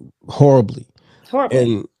judgment horribly.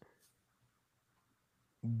 Horribly.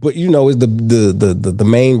 But is the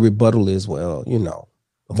main rebuttal is, well,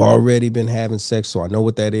 I've already been having sex, so I know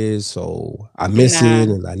what that is. So I miss it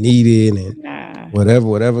and I need it and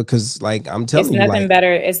whatever. Because like I'm telling you, like,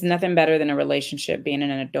 better. It's nothing better than a relationship, being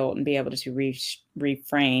an adult and be able to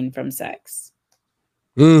refrain from sex.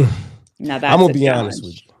 Now that's I'm gonna be honest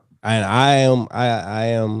with you. And I am,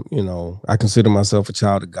 I consider myself a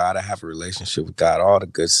child of God. I have a relationship with God, all the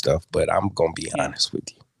good stuff, but I'm going to be honest with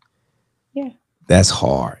you. Yeah. That's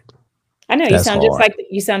hard. I know you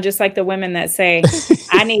sound just like the women that say,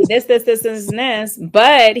 I need this, and this,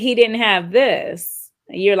 but he didn't have this.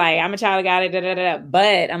 You're like, I'm a child of God,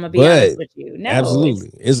 but I'm gonna be honest with you. No,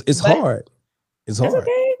 absolutely. It's hard. It's hard. That's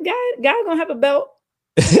okay. God gonna have a belt.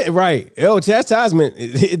 Right. Chastisement,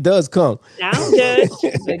 it does come. I don't judge,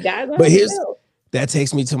 but God gonna have a belt. That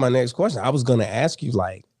takes me to my next question. I was gonna ask you,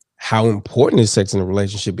 like, how important is sex in a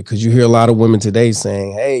relationship? Because you hear a lot of women today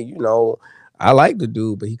saying, hey, I like the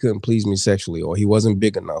dude, but he couldn't please me sexually, or he wasn't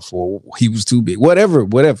big enough, or he was too big, whatever.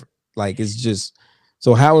 Like, it's just,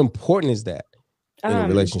 so how important is that in a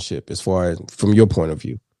relationship as far as from your point of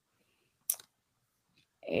view?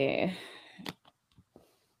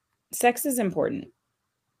 Sex is important.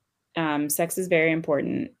 Sex is very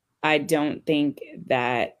important. I don't think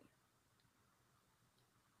that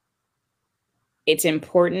it's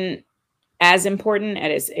important as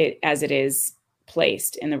it is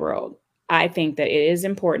placed in the world. I think that it is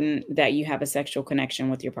important that you have a sexual connection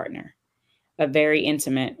with your partner, a very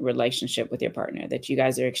intimate relationship with your partner, that you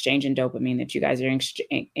guys are exchanging dopamine, that you guys are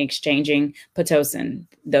exchanging Pitocin.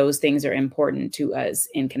 Those things are important to us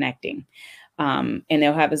in connecting. And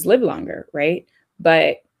they'll have us live longer, right?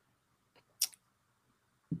 But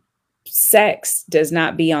sex does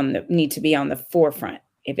not need to be on the forefront.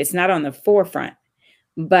 If it's not on the forefront,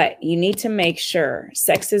 but you need to make sure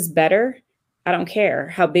sex is better. I don't care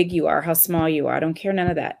how big you are, how small you are. I don't care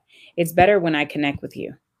none of that. It's better when I connect with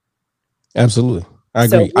you. Absolutely. I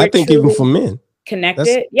agree. I think even for men.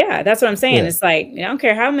 Connected. That's what I'm saying. Yeah. It's like, I don't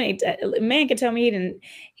care how many man can tell me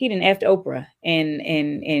he didn't effed Oprah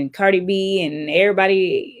and Cardi B and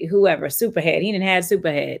everybody, whoever, Superhead. He didn't have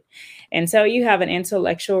Superhead. And so you have an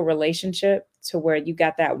intellectual relationship to where you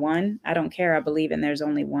got that one. I don't care. I believe in there's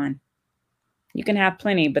only one. You can have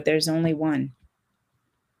plenty, but there's only one.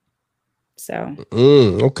 So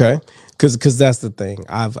okay. Because that's the thing.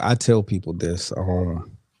 I tell people this.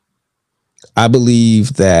 I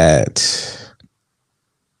believe that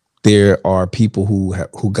there are people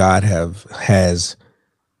who God has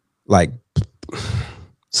like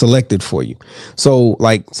selected for you. So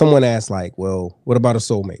like someone asked, like, well, what about a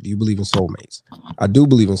soulmate? Do you believe in soulmates? I do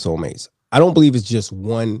believe in soulmates. I don't believe it's just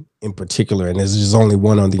one in particular, and there's just only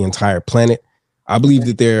one on the entire planet. I believe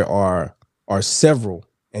that there are several,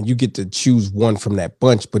 and you get to choose one from that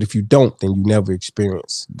bunch. But if you don't, then you never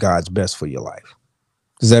experience God's best for your life.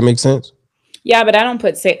 Does that make sense? Yeah, but I don't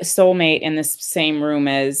put soulmate in the same room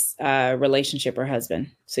as relationship or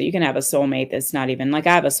husband. So you can have a soulmate that's not even like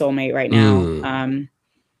I have a soulmate right now.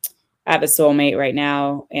 I have a soulmate right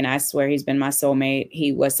now, and I swear he's been my soulmate.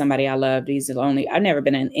 He was somebody I loved. I've never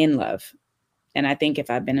been in love. And I think if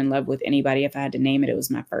I've been in love with anybody, if I had to name it, it was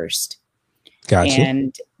my first. Gotcha.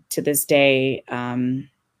 And to this day,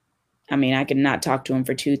 I could not talk to him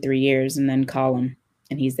for 2-3 years and then call him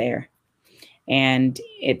and he's there. And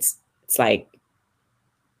it's like,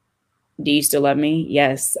 do you still love me?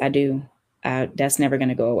 Yes, I do. That's never going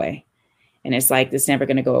to go away. And it's like, it's never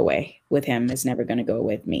going to go away with him. It's never going to go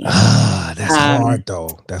with me. That's hard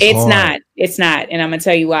though. That's it's hard. It's not. And I'm going to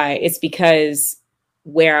tell you why. It's because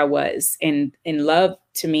where I was, and love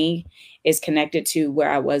to me is connected to where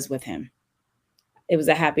I was with him. It was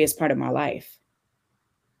the happiest part of my life.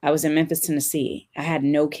 I was in Memphis, Tennessee. I had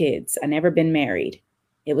no kids. I never been married.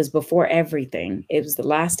 It was before everything. It was the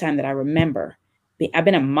last time that I remember. I've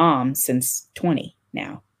been a mom since 20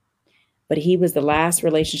 now, but he was the last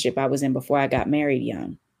relationship I was in before I got married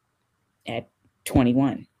young at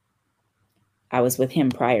 21. I was with him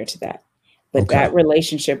prior to that. But that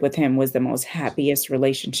relationship with him was the most happiest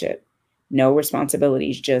relationship. No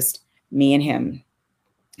responsibilities, just me and him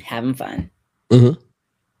having fun. And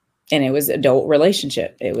it was adult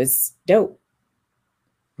relationship. It was dope.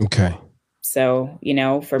 Okay. So,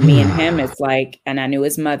 for me and him, it's like, and I knew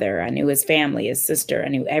his mother, I knew his family, his sister, I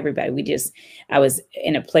knew everybody. I was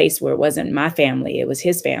in a place where it wasn't my family. It was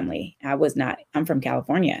his family. I'm from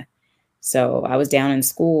California. So I was down in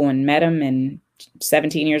school and met him, and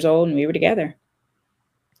 17 years old, and we were together.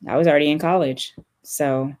 I was already in college.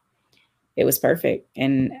 So it was perfect.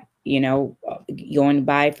 And, going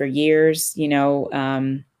by for years,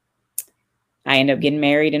 I ended up getting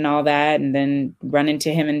married and all that, and then run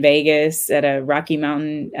into him in Vegas at a Rocky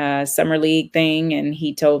Mountain Summer League thing. And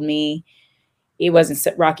he told me, it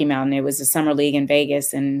wasn't Rocky Mountain, it was a Summer League in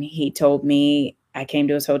Vegas. And he told me, I came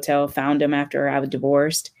to his hotel, found him after I was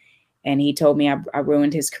divorced. And he told me I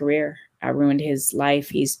ruined his career. I ruined his life.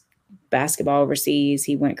 He's basketball overseas.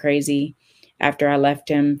 He went crazy after I left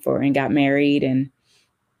him and got married and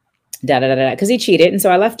because he cheated. And so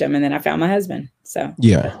I left him, and then I found my husband. So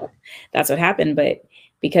yeah, that's what happened. But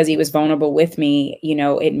because he was vulnerable with me,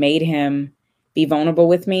 it made him be vulnerable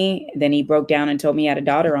with me. Then he broke down and told me he had a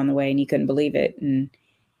daughter on the way, and he couldn't believe it. And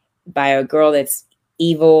by a girl that's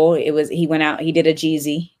evil, he went out, he did a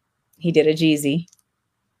Jeezy. You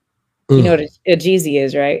know what a Jeezy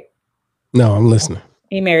is, right? No, I'm listening.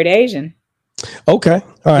 He married Asian. Okay.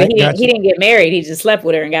 All right. He didn't get married. He just slept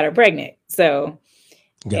with her and got her pregnant. So,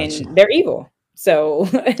 and they're evil. So,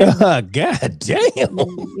 God damn.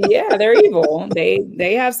 Yeah, they're evil.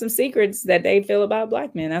 They have some secrets that they feel about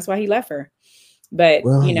Black men. That's why he left her. But,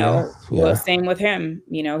 well, same with him.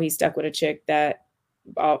 He stuck with a chick that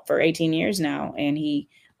for 18 years now. And he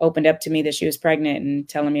opened up to me that she was pregnant and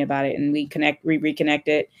telling me about it. And we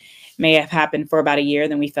reconnected. May have happened for about a year.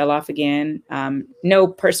 Then we fell off again. No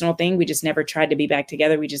personal thing. We just never tried to be back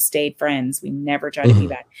together. We just stayed friends. We never tried to be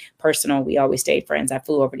back personal. We always stayed friends. I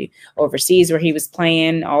flew overseas where he was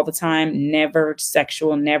playing all the time. Never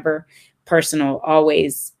sexual, never personal.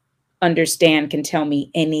 Always understand, can tell me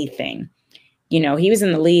anything. He was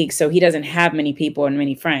in the league, so he doesn't have many people and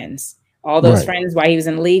many friends. All those friends, while he was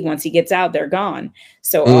in the league, once he gets out, they're gone.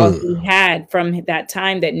 So all he had from that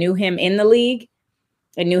time that knew him in the league,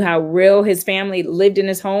 and knew how real his family lived in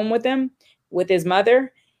his home with him, with his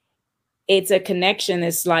mother. It's a connection.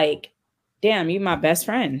 It's like, damn, you're my best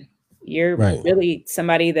friend. You're really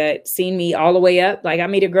somebody that seen me all the way up. Like I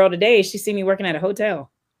meet a girl today. She see me working at a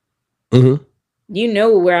hotel. You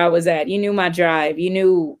know where I was at. You knew my drive. You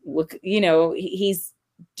knew, he's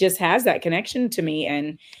just has that connection to me.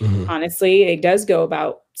 And honestly, it does go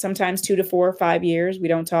about sometimes 2 to 4 or 5 years. We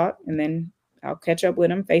don't talk. And then I'll catch up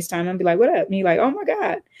with him, FaceTime him, be like, what up? And he's like, oh my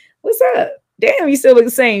God, what's up? Damn, you still look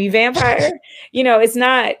the same. You vampire. It's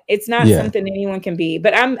not something anyone can be,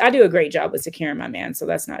 but I do a great job with securing my man. So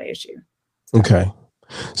that's not an issue. Okay.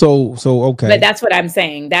 So, okay. But that's what I'm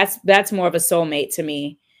saying. That's more of a soulmate to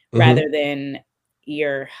me rather than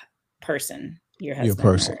your person, your husband. Your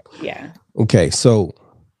person. Yeah. Okay. So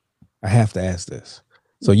I have to ask this.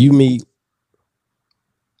 So you meet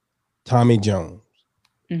Tommy Jones.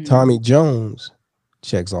 Tommy Jones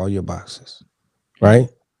checks all your boxes, right?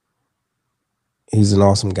 He's an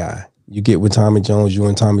awesome guy. You get with Tommy Jones, you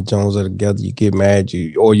and Tommy Jones are together, you get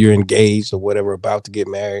married, or you're engaged or whatever, about to get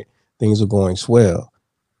married, things are going swell.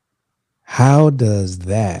 How does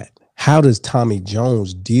Tommy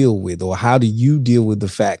Jones deal with, or how do you deal with the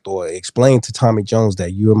fact, or explain to Tommy Jones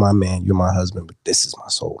that you're my man, you're my husband, but this is my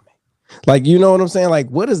soulmate? Like, you know what I'm saying? Like,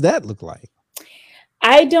 what does that look like?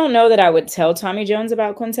 I don't know that I would tell Tommy Jones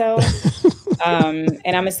about Quintel. And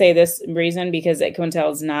I'm going to say this reason, because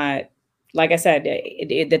Quintel's not, like I said,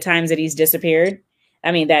 the times that he's disappeared,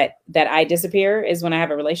 I mean, that I disappear is when I have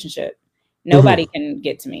a relationship. Nobody can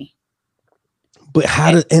get to me. But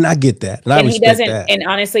and I get that. And I respect that. And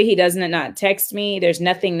honestly, he doesn't not text me. There's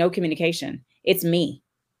no communication. It's me.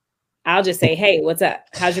 I'll just say, hey, what's up?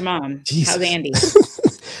 How's your mom? Jesus. How's Andy?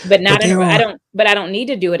 But I don't need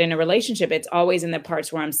to do it in a relationship. It's always in the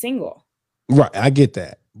parts where I'm single. Right. I get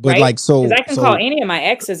that. But right? like, Because I can call so any of my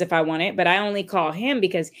exes if I want it, but I only call him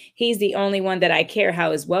because he's the only one that I care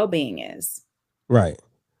how his well-being is, right.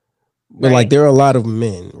 But like right? there are a lot of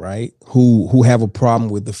men, right, who have a problem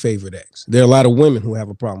with the favorite ex. There are a lot of women who have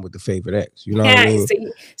a problem with the favorite ex. You know what I mean?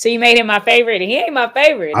 So you made him my favorite. He ain't my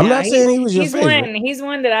favorite I'm now. not saying he was your favorite. He's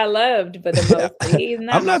one that I loved, but the most, but he's I'm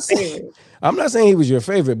not my not saying favorite. I'm not saying he was your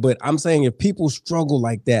favorite, but I'm saying if people struggle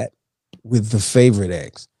like that with the favorite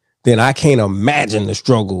ex, then I can't imagine the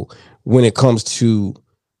struggle when it comes to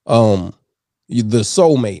um the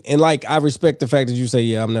soulmate. And like I respect the fact that you say,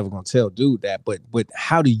 yeah, I'm never gonna tell dude that, but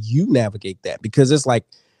how do you navigate that? Because it's like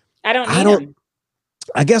I don't I need don't him.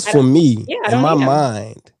 I guess I for don't. me, Yeah, I don't need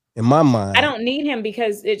him. in my I mind, don't need him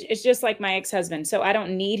because it's just like my ex-husband. So I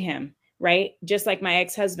don't need him, right? Just like my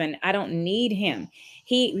ex-husband, I don't need him.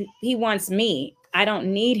 He wants me. I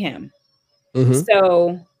don't need him. mhm,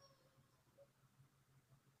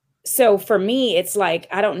 So for me, it's like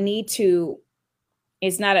I don't need to.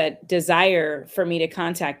 It's not a desire for me to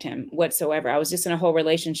contact him whatsoever. I was just in a whole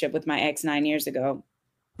relationship with my ex 9 years ago.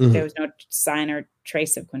 There mhm, was no sign or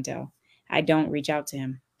trace of Quintel. I don't reach out to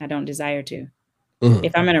him. I don't desire to. mhm.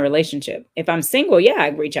 If I'm in a relationship, if I'm single, yeah, I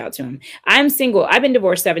reach out to him. I'm single. I've been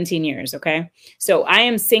divorced 17 years. Okay. So I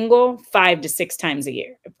am single 5 to 6 times a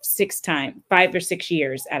year, 5 or 6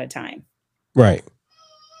 years at a time. Right.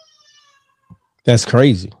 That's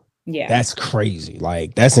crazy. Yeah. That's crazy.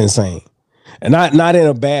 Like that's insane. And not in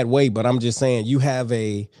a bad way, but I'm just saying you have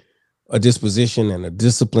a disposition and a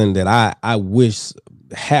discipline that I wish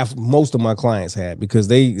half most of my clients had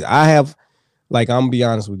because I have like I'm gonna be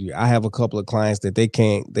honest with you, I have a couple of clients that they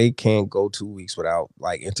can't go 2 weeks without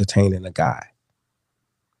like entertaining a guy.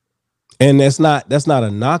 And that's not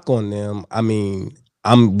a knock on them. I mean,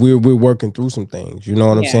 we're working through some things, you know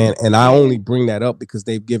what I'm Yeah. saying? And I Yeah. Yeah. only bring that up because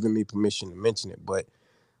they've given me permission to mention it. But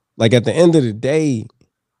like at the end of the day,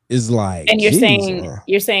 it's like, And geez,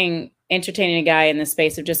 you're saying entertaining a guy in the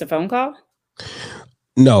space of just a phone call?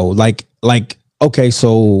 no, like okay,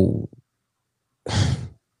 so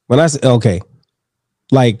when I say okay,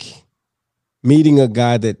 like meeting a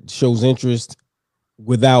guy that shows interest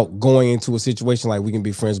without going into a situation like we can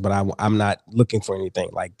be friends, but I'm not looking for anything.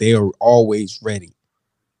 Like they are always ready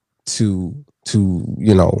to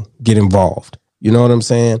get involved. You know what I'm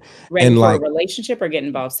saying? Ready And for a like relationship or get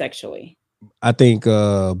involved sexually? I think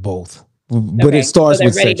both, but it Okay. So starts they're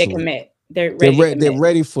with ready to sexually. commit. They're They're ready to they're commit.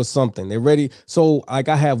 ready for something. They're ready. So like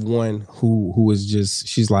I have one who is just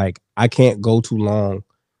she's like I can't go too long,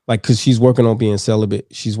 like because she's working on being celibate.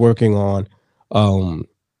 She's working on um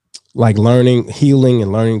like learning, healing,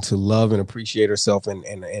 and learning to love and appreciate herself and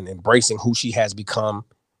embracing who she has become,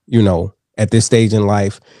 at this stage in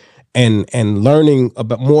life, and learning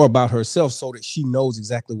about more about herself so that she knows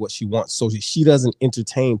exactly what she wants, so that she doesn't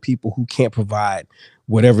entertain people who can't provide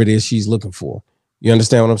whatever it is she's looking for. You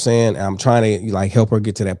understand what I'm saying? I'm trying to like help her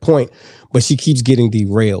get to that point, but she keeps getting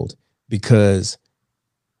derailed because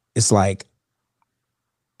it's like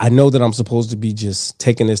I know that I'm supposed to be just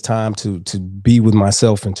taking this time to be with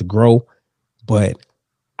myself and to grow, but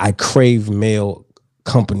I crave male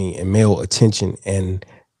company and male attention, and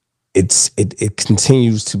it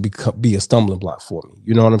continues to be a stumbling block for me.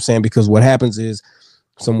 You know what I'm saying? Because what happens is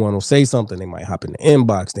someone will say something, they might hop in the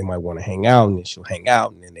inbox, they might want to hang out, and then she'll hang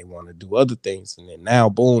out, and then they want to do other things, and then now,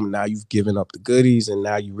 boom, now you've given up the goodies, and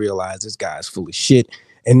now you realize this guy's full of shit,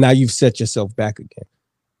 and now you've set yourself back again.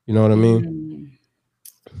 You know what I mean? Mm.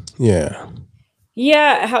 Yeah.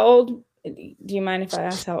 Yeah. How old? Do you mind if I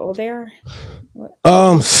ask how old they are? What?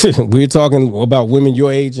 We're talking about women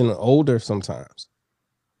your age and older sometimes.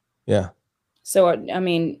 Yeah. So, I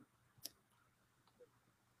mean,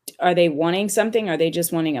 are they wanting something? Are they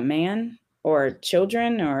just wanting a man or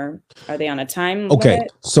children, or are they on a time Okay.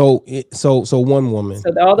 limit? So one woman,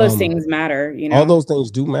 So all those things matter, all those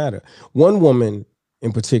things do matter. One woman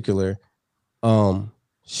in particular, um,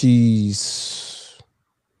 she's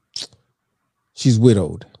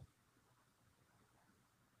widowed,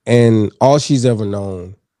 and all she's ever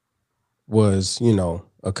known was,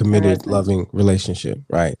 a Her committed, husband. loving relationship,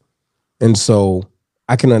 right? And so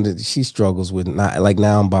I can she struggles with not like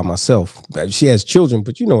now I'm by myself. She has children,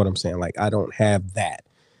 but you know what I'm saying? Like I don't have that.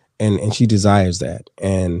 And she desires that.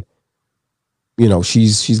 And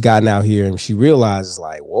she's gotten out here and she realizes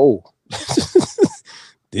like, whoa,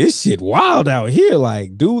 this shit wild out here.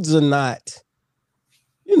 Like dudes are not,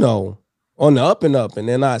 on the up and up, and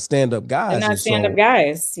they're not stand-up They're guys. not And stand-up so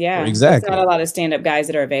guys. Yeah. There's not a exactly. lot of stand-up guys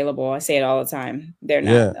that are available. I say it all the time. There are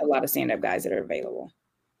not Yeah, a lot of stand-up guys that are available.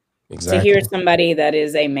 To hear exactly. somebody that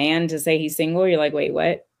is a man to say he's single, you're like, wait,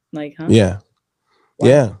 what? Like, huh? Yeah. Wow.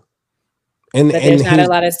 Yeah. But there's not a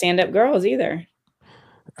lot of stand-up girls either.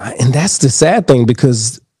 And that's the sad thing,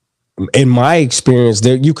 because in my experience,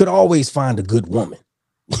 there you could always find a good woman.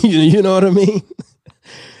 You know what I mean?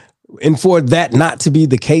 And for that not to be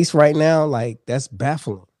the case right now, like, that's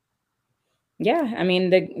baffling. Yeah, I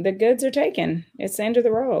mean the goods are taken. It's the end of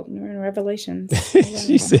the world. We're in Revelations.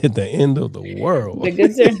 She said the end of the world. The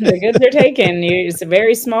goods are taken. It's a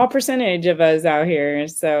very small percentage of us out here.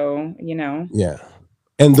 So, Yeah.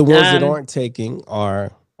 And the ones that aren't taking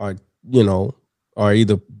are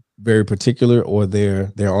either very particular, or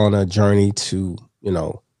they're on a journey to,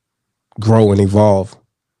 grow and evolve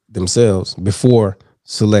themselves before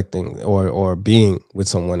selecting or being with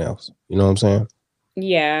someone else. You know what I'm saying?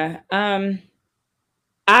 Yeah.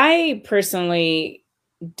 I personally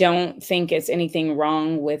don't think it's anything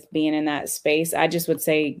wrong with being in that space. I just would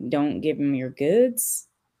say don't give them your goods.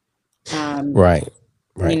 Right.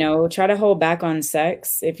 Try to hold back on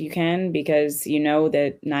sex if you can, because you know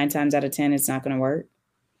that 9 times out of 10 it's not going to work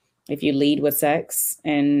if you lead with sex,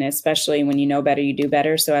 and especially when you know better, you do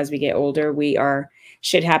better. So as we get older,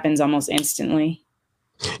 shit happens almost instantly.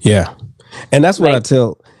 Yeah. And that's what I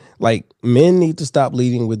tell, like, men need to stop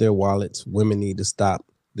leading with their wallets. Women need to stop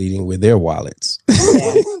leading with their wallets,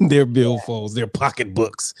 their billfolds, their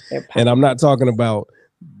pocketbooks. And I'm not talking about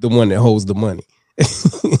the one that holds the money.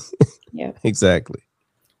 Yeah, exactly.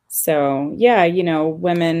 So, yeah,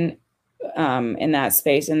 women in that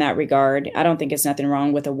space, in that regard, I don't think it's nothing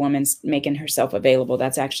wrong with a woman making herself available.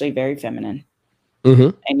 That's actually very feminine.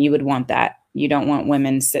 Mm-hmm. And you would want that. You don't want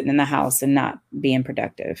women sitting in the house and not being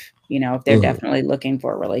productive, if they're definitely looking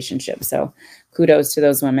for a relationship. So kudos to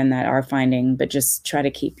those women that are finding, but just try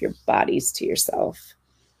to keep your bodies to yourself.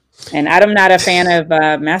 And I'm not a fan of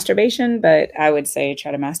masturbation, but I would say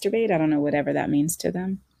try to masturbate. I don't know, whatever that means to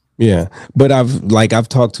them. Yeah, but I've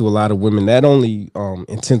talked to a lot of women that only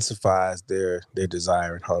intensifies their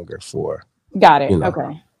desire and hunger for. Got it.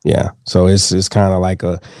 Okay. Yeah, so it's kind of like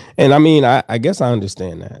and I mean, I guess I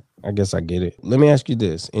understand that. I guess I get it. Let me ask you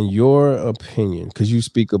this: in your opinion, because you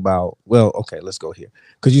speak about, let's go here.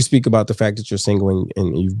 Because you speak about the fact that you're single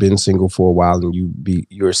and you've been single for a while, and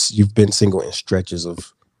you've been single in stretches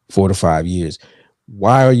of 4 to 5 years.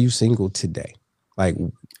 Why are you single today? Like,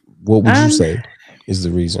 what would you say is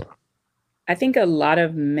the reason? I think a lot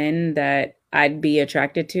of men that I'd be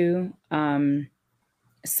attracted to,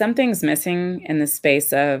 something's missing in the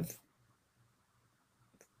space of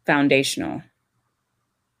foundational.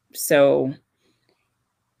 So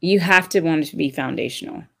you have to want it to be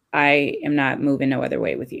foundational. I am not moving no other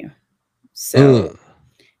way with you. So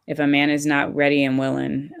if a man is not ready and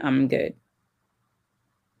willing, I'm good.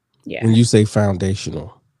 Yeah. When you say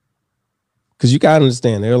foundational, because you got to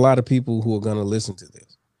understand, there are a lot of people who are going to listen to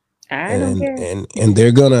this. I don't care. And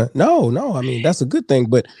they're gonna no. I mean, that's a good thing,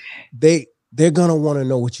 but they're gonna want to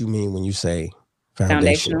know what you mean when you say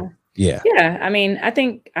foundational. Yeah. Yeah. I mean,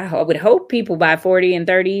 I would hope people by 40 and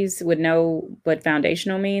 30s would know what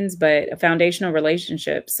foundational means, but a foundational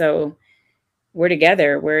relationship. So we're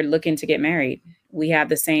together. We're looking to get married. We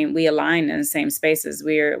align in the same spaces.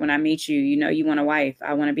 When I meet you, you want a wife.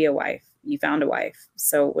 I want to be a wife. You found a wife.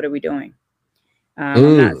 So what are we doing?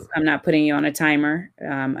 I'm not putting you on a timer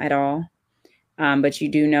at all. But you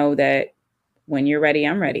do know that when you're ready,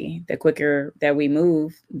 I'm ready. The quicker that we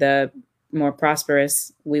move, the more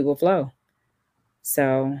prosperous we will flow.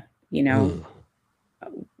 So,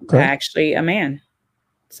 actually a man.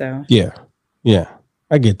 So yeah,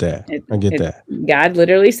 I get that. God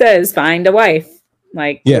literally says, find a wife.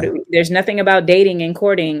 Like, there's nothing about dating and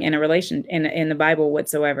courting in a relation in the Bible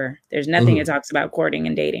whatsoever. There's nothing that talks about courting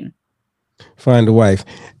and dating. Find a wife,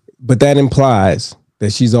 but that implies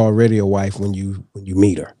that she's already a wife when you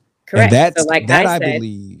meet her. Correct. And so I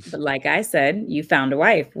believe. But like I said, you found a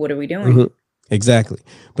wife. What are we doing? Mm-hmm. Exactly.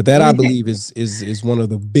 But that I believe is one of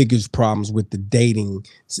the biggest problems with the dating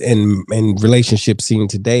and relationship scene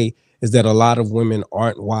today, is that a lot of women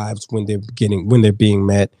aren't wives when they're being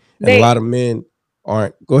met, and a lot of men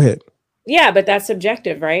aren't. Go ahead. Yeah, but that's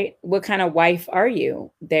subjective, right? What kind of wife are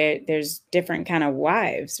you? There's different kind of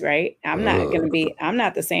wives, right? I'm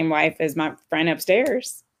not the same wife as my friend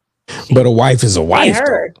upstairs. But a wife is a wife.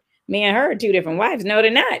 Me and her are two different wives. No,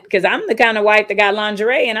 they're not, because I'm the kind of wife that got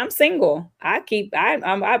lingerie and I'm single. I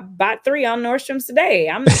bought 3 on Nordstrom's today.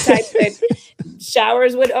 I'm the type that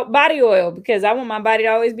showers with body oil because I want my body to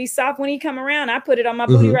always be soft when he come around. I put it on my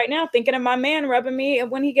booty right now, thinking of my man rubbing me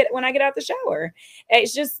when I get out the shower.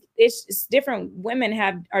 It's different.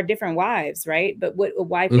 Women are different wives, right? But what a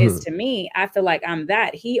wife is to me, I feel like I'm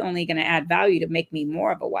that. He only going to add value to make me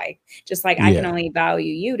more of a wife, just like I can only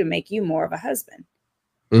value you to make you more of a husband.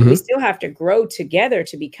 We Mm-hmm. still have to grow together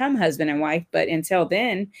to become husband and wife. But until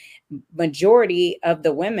then, majority of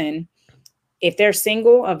the women, if they're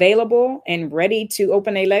single, available, and ready to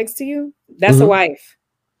open their legs to you, that's a Mm-hmm. wife.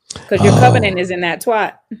 Because your covenant Oh, is in that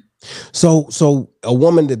twat. so a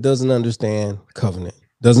woman that doesn't understand covenant,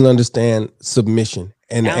 doesn't understand submission,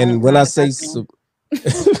 I and don't know when how I to talk say to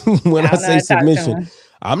him. when I I don't know how say to talk to submission, him.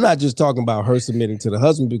 I'm not just talking about her submitting to the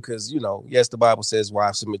husband because, yes, the Bible says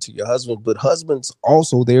wives submit to your husband, but husbands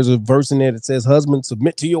also, there's a verse in there that says husbands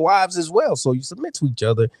submit to your wives as well. So you submit to each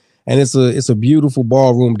other, and it's a beautiful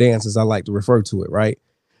ballroom dance, as I like to refer to it, right?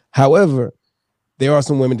 However, there are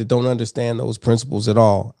some women that don't understand those principles at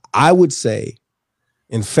all. I would say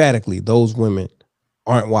emphatically those women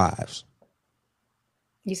aren't wives.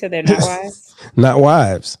 You said they're not wives? Not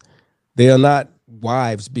wives. They are not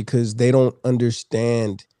wives because they don't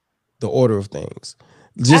understand the order of things.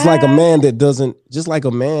 Uh, Just like a man that doesn't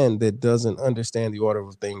understand the order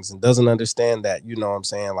of things and doesn't understand that, you know what I'm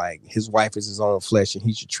saying, like his wife is his own flesh and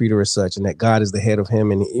he should treat her as such, and that God is the head of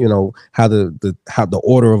him, and how the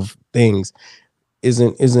order of things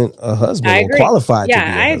isn't a husband I or agree. qualified to Yeah,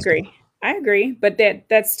 be a I husband. agree. I agree. But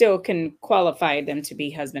that still can qualify them to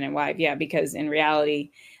be husband and wife. Yeah, because in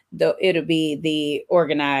reality, it'll be the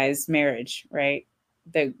organized marriage, right?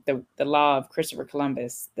 The law of Christopher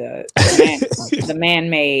Columbus, the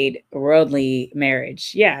man made worldly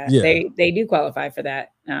marriage. Yeah, Yeah. they do qualify for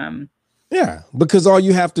that. Yeah, because all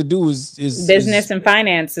you have to do is Business and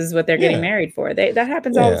finance is what they're getting yeah, married for. That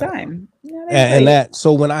happens all the yeah. time. Yeah, they tell And you. that,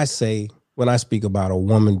 so when I speak about a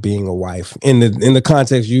woman being a wife in the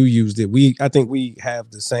context you used it, I think we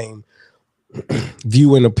have the same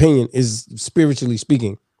view and opinion, is spiritually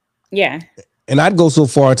speaking. Yeah. And I'd go so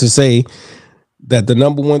far to say that the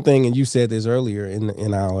number one thing, and you said this earlier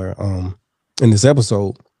in our in this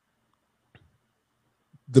episode,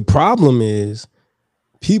 the problem is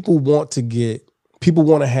people want to get people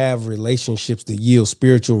want to have relationships that yield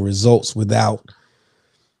spiritual results without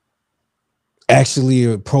actually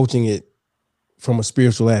approaching it from a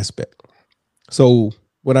spiritual aspect. So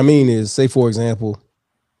what I mean is, say for example,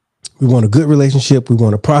 we want a good relationship, we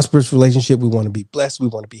want a prosperous relationship, we want to be blessed, we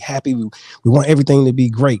want to be happy, we want everything to be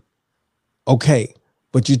great. Okay,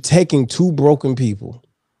 but you're taking two broken people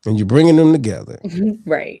and you're bringing them together,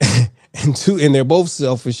 Right. and they're both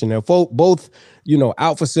selfish, and they're both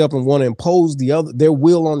out for self and want to impose their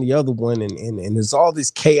will on the other one, and there's all this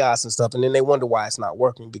chaos and stuff, and then they wonder why it's not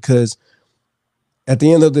working, because at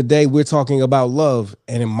the end of the day, we're talking about love.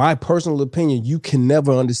 And in my personal opinion, you can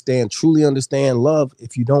never truly understand love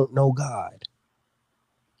if you don't know God.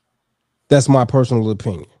 That's my personal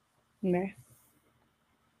opinion. Yeah.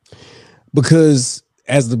 Because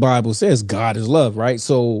as the Bible says, God is love, right?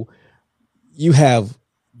 So you have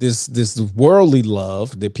this worldly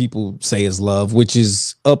love that people say is love, which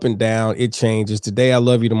is up and down. It changes. Today I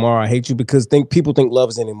love you, tomorrow I hate you, because people think love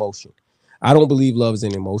is an emotion. I don't believe love is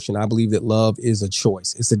an emotion. I believe that love is a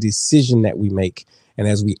choice. It's a decision that we make. And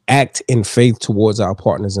as we act in faith towards our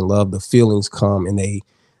partners in love, the feelings come, and they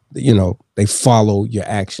follow your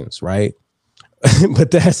actions, right?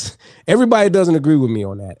 But everybody doesn't agree with me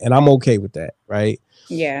on that, and I'm okay with that, right?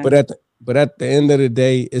 Yeah. But at the end of the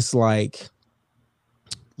day, it's like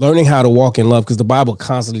learning how to walk in love, because the Bible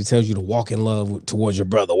constantly tells you to walk in love towards your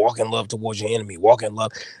brother, walk in love towards your enemy, walk in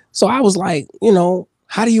love. So I was like,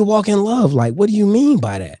 how do you walk in love? Like, what do you mean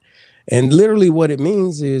by that? And literally what it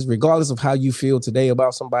means is, regardless of how you feel today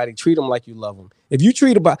about somebody, treat them like you love them. If you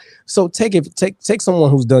take someone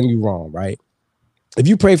who's done you wrong, right? If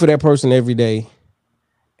you pray for that person every day,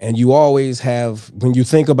 and you always have, when you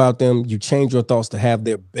think about them, you change your thoughts to have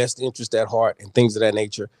their best interest at heart and things of that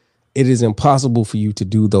nature, it is impossible for you to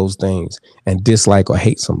do those things and dislike or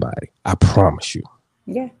hate somebody. I promise you.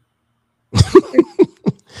 Yeah. It's true.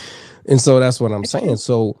 And so that's what I'm It's true. saying.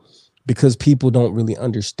 So because people don't really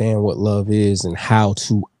understand what love is and how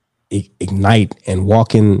to ignite and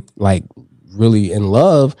walk in, like, really in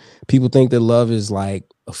love, people think that love is like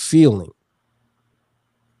a feeling.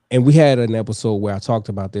 And we had an episode where I talked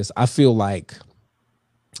about this. I feel like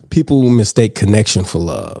people mistake connection for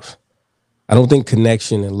love. I don't think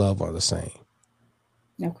connection and love are the same,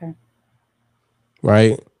 Okay.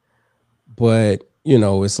 right? But,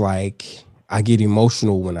 it's like I get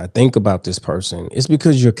emotional when I think about this person. It's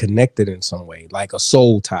because you're connected in some way, like a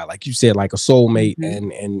soul tie, like you said, like a soulmate,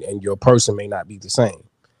 Hmm. and your person may not be the same.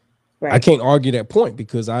 I Right. can't argue that point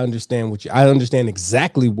because I understand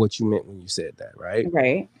exactly what you meant when you said that, right?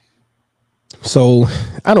 Right. So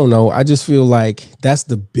I don't know. I just feel like that's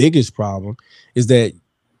the biggest problem, is that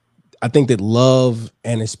I think that love,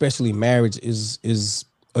 and especially marriage, is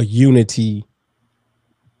a unity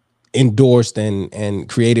endorsed and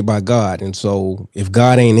created by God. And so if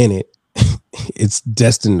God ain't in it, it's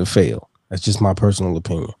destined to fail. That's just my personal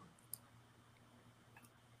opinion.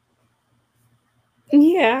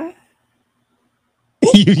 Yeah.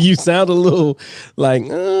 You sound a little like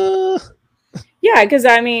Yeah, because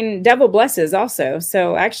I mean, devil blesses also.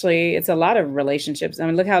 So actually, it's a lot of relationships. I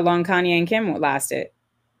mean, look how long Kanye and Kim lasted.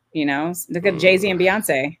 You know, look at Jay-Z and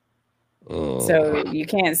Beyonce. So you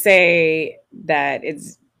can't say that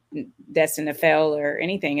it's destined to fail or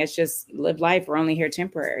anything. It's just live life. We're only here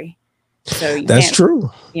temporary. So you that's can't,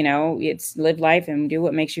 true. you know, it's live life and do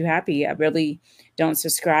what makes you happy. I really don't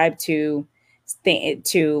subscribe to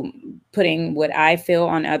putting what I feel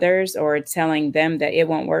on others or telling them that it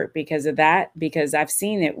won't work because of that, because I've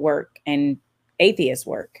seen it work and atheists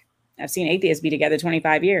work. I've seen atheists be together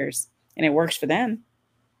 25 years and it works for them.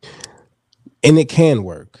 And it can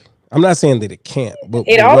work. I'm not saying that it can't, but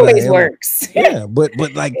It what I always am, works. yeah, but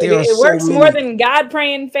like there are It so works more many. than God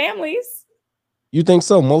praying families. You think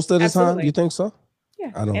so? Most of the time, Absolutely. you think so?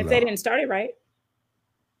 Yeah. I don't If know. they didn't start it right.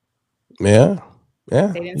 Yeah,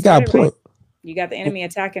 If they didn't you got start a it right. point. You got the enemy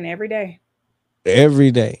attacking every day.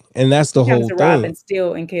 Every day, and that's the He comes whole to rob thing. and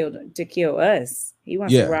steal and kill us. He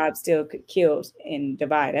wants to Yeah, rob, steal, kill, and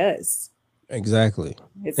divide us. exactly.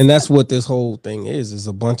 It's And that's what this whole thing is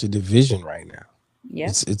a bunch of division right now.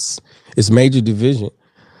 yeah. It's major division.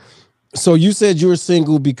 So you said you were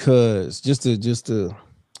single because just to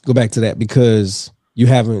go back to that, because you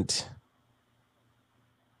haven't,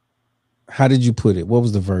 how did you put it? What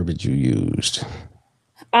was the verbiage you used?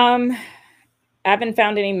 I haven't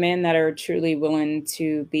found any men that are truly willing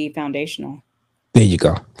to be foundational. There you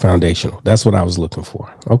go. Foundational. That's what I was looking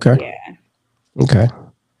for. Okay. Yeah. Okay. I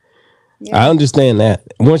Yeah. understand that.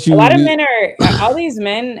 Once A lot of you men all these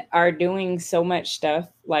men are doing so much stuff.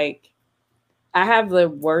 Like, I have the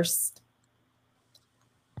worst.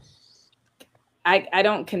 I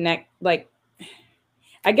don't connect. Like,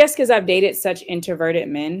 I guess because I've dated such introverted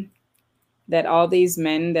men that all these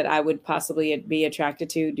men that I would possibly be attracted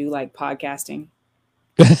to do like podcasting.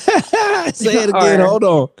 say it again. Or Hold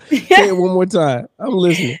on. Say it one more time. I'm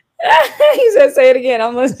listening. he said, "Say it again."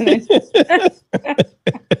 I'm listening.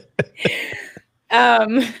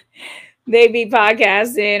 They be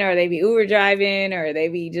podcasting, or they be Uber driving, or they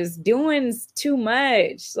be just doing too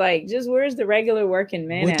much. Like, just where's the regular working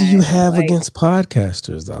men What do at? you have Like, against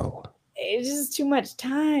podcasters though? it's just too much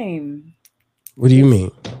time. What do you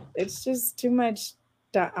mean? It's just too much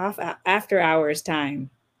off after hours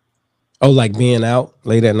time. Oh, like being out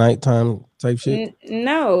late at night time type shit?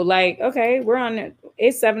 No, like, okay,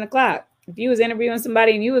 it's 7:00. If you was interviewing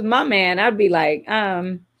somebody and you was my man, I'd be like,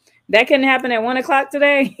 that couldn't happen at 1:00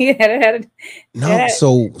 today. No,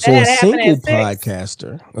 so a had happened single at 6.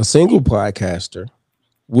 podcaster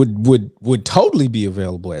would totally be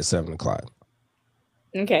available at 7:00.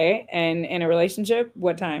 Okay, and in a relationship,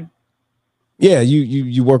 what time? Yeah,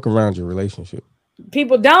 you work around your relationship.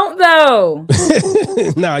 People don't though.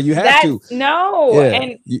 No, you have to. No, Yeah,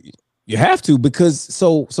 and you have to, because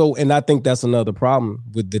so and I think that's another problem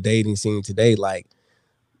with the dating scene today. Like,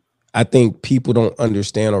 I think people don't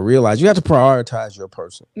understand or realize you have to prioritize your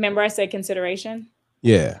person. remember I said consideration?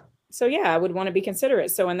 Yeah. So yeah, I would want to be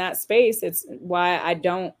considerate. So in that space, it's why I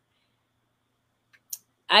don't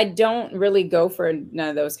really go for none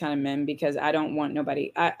of those kind of men, because I don't want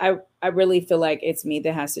nobody. I really feel like it's me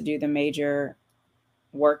that has to do the major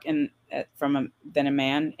work than a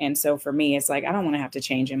man. And so for me, it's like, I don't want to have to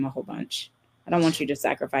change him a whole bunch. I don't want you to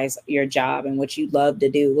sacrifice your job and what you love to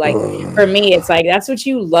do. Like, for me, it's like, that's what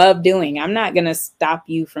you love doing. I'm not going to stop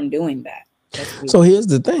you from doing that. So here's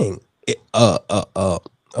the thing.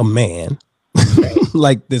 A man,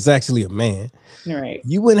 like, there's actually a man. Right.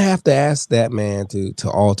 You wouldn't have to ask that man to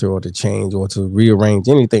alter or to change or to rearrange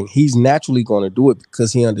anything. He's naturally going to do it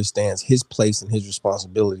because he understands his place and his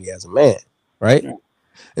responsibility as a man, right? Yeah.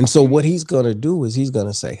 And so what he's going to do is he's going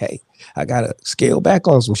to say, hey, I got to scale back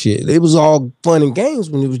on some shit. It was all fun and games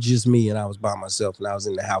when it was just me and I was by myself and I was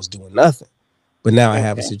in the house doing nothing. But now I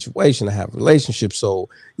have a situation, I have a relationship. So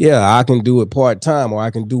yeah, I can do it part-time, or I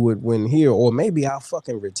can do it when here, or maybe I'll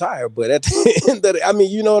fucking retire. But at the end of I mean,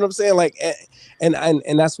 you know what I'm saying? Like,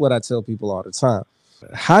 and that's what I tell people all the time.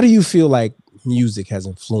 How do you feel like music has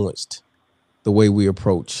influenced the way we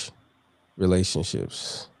approach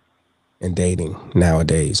relationships and dating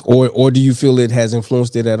nowadays? Or do you feel it has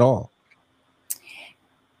influenced it at all?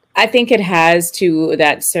 I think it has, to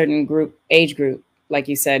that certain age group, like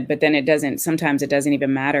you said, but then sometimes it doesn't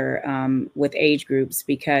even matter with age groups,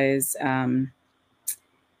 because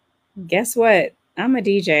guess what? I'm a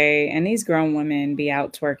DJ and these grown women be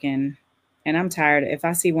out twerking And I'm tired. If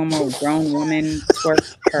I see one more grown woman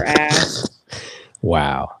twerk her ass,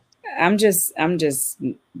 Wow. I'm just,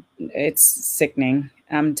 it's sickening.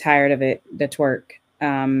 I'm tired of it, the twerk.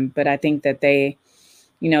 But I think that they,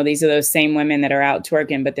 these are those same women that are out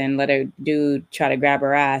twerking, but then let a dude try to grab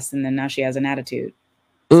her ass, and then now she has an attitude.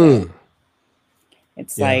 So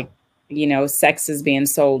it's Yeah. like, sex is being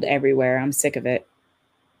sold everywhere. I'm sick of it.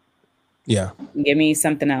 Yeah. Give me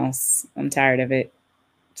something else. I'm tired of it.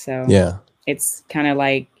 So Yeah. it's kind of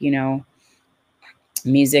like,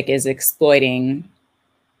 music is exploiting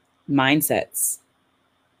mindsets.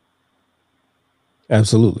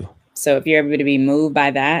 Absolutely. So if you're able to be moved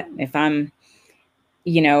by that, if I'm,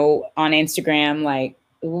 on Instagram, like,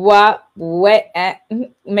 what,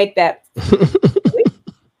 make that,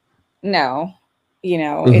 no,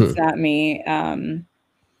 it's not me.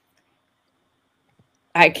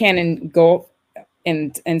 I can't engulf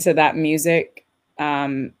into that music.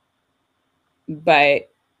 But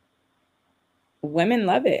women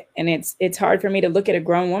love it. And it's hard for me to look at a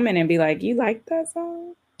grown woman and be like, you like that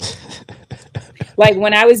song? Like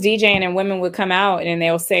when I was DJing and women would come out and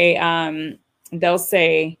they'll say,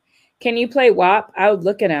 can you play WAP? I would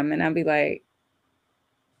look at them and I'd be like,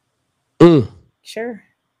 sure.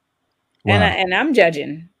 Wow. And I'm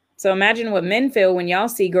judging. So imagine what men feel when y'all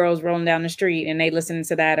see girls rolling down the street and they listen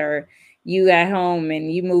to that, or you at home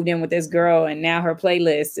and you moved in with this girl and now her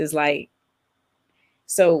playlist is like,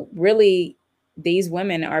 so really these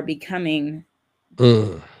women are becoming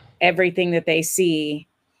everything that they see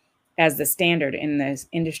as the standard in this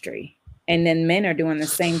industry. And then men are doing the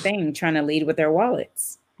same thing, trying to lead with their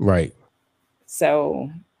wallets. Right. So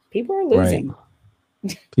people are losing.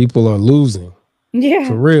 Right. People are losing. Yeah.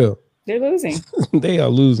 For real. They're losing. They are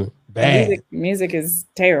losing. Bad. Music is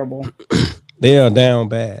terrible. They are down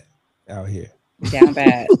bad out here. Down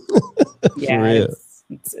bad. Yeah. For real.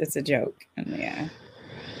 It's a joke. Yeah.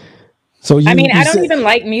 So I don't even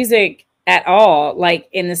like music at all. Like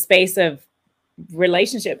in the space of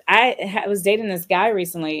relationship, I was dating this guy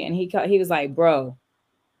recently, and he was like, "Bro."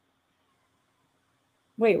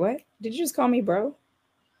 Wait, what? Did you just call me bro?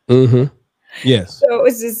 Yes. So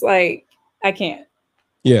it's just like I can't.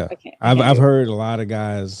 Yeah, I've heard a lot of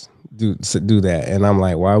guys do that, and I'm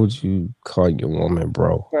like, why would you call your woman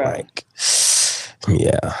bro? Like,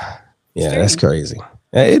 yeah, that's crazy.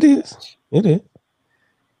 It is.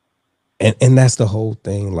 And that's the whole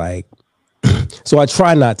thing. Like, so I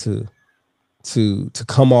try not to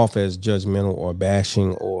come off as judgmental or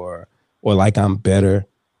bashing or like I'm better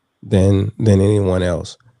than anyone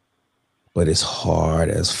else. But it's hard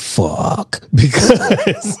as fuck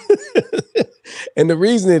because and the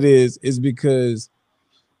reason it is because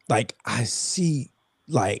like I see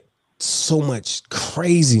like so much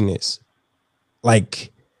craziness.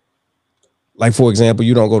 Like for example,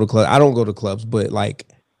 you don't go to clubs. I don't go to clubs, but like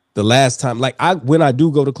the last time, like when I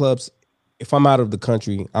do go to clubs, if I'm out of the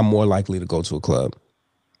country, I'm more likely to go to a club.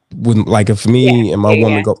 When like if me and my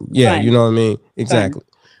woman go, fun. You know what I mean? Exactly. Fun.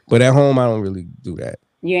 But at home, I don't really do that.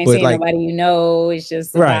 You ain't seeing nobody it's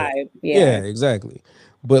just a vibe. Yeah, exactly.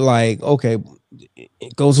 But like, okay,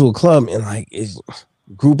 go to a club and like it's a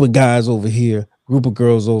group of guys over here, group of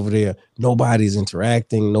girls over there. Nobody's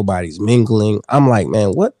interacting, nobody's mingling. I'm like,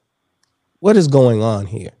 man, what is going on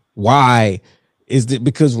here? Why is it?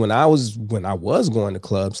 Because when I was going to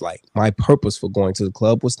clubs, like my purpose for going to the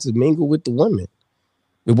club was to mingle with the women.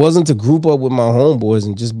 It wasn't to group up with my homeboys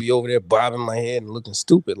and just be over there bobbing my head and looking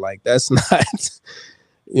stupid. Like that's not,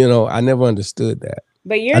 I never understood that.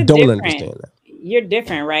 But I don't understand that. You're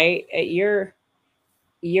different, right? You're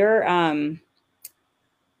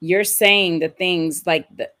saying the things like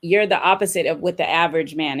you're the opposite of what the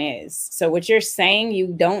average man is. So what you're saying you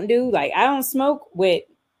don't do, like I don't smoke with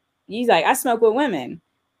you, like I smoke with women.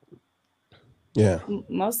 Yeah.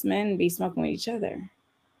 Most men be smoking with each other.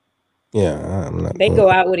 Yeah, I'm not. They go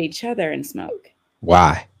out with each other and smoke.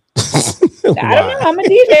 Why? I don't know. I'm a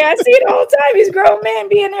DJ. I see it all the time. These grown men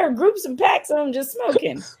be in there, groups and packs of them just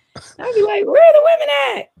smoking. I'd be like, where are the women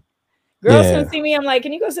at? Girls can see me. I'm like,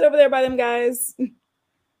 can you go sit over there by them guys?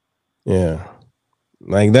 Yeah.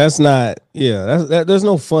 Like that's not, there's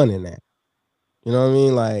no fun in that. You know what I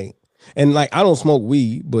mean? Like, and like, I don't smoke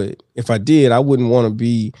weed, but if I did, I wouldn't want to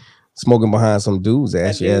be smoking behind some dude's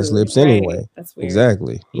ashy ass lips anyway. That's weird.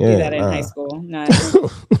 Exactly. You do that in high school, not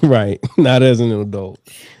right. Not as an adult.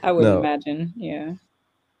 I wouldn't imagine. Yeah.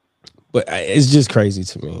 But it's just crazy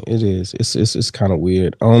to me. It is. It's kind of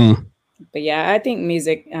weird. But yeah, I think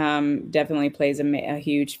music definitely plays a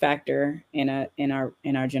huge factor in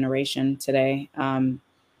our generation today, and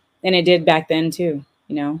it did back then too.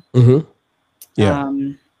 Mm-hmm. Yeah.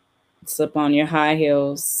 Slip on your high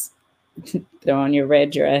heels, Throw on your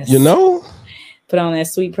red dress. You know? Put on that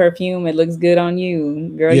sweet perfume. It looks good on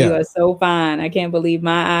you. Girl, you are so fine. I can't believe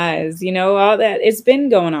my eyes. You know, all that. It's been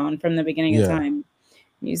going on from the beginning of time.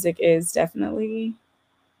 Music is definitely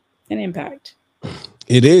an impact.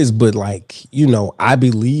 It is, but like, you know, I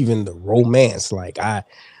believe in the romance. Like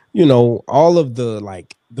all of the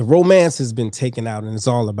romance has been taken out, and it's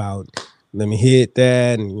all about let me hit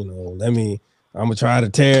that, and I'm gonna try to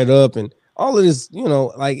tear it up, and all of this,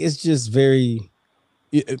 like it's just very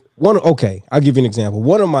okay, I'll give you an example.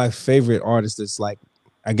 One of my favorite artists that's like,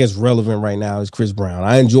 I guess, relevant right now is Chris Brown.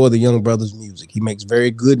 I enjoy the Young Brothers' music. He makes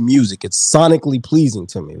very good music. It's sonically pleasing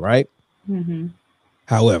to me, right? Mm-hmm.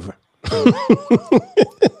 However, I'm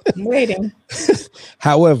waiting.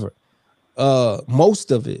 However,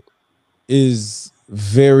 most of it is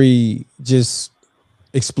very just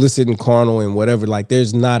explicit and carnal and whatever. Like,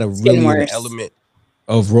 there's not really an element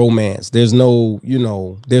of romance. There's no,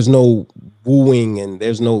 there's no wooing, and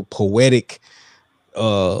there's no poetic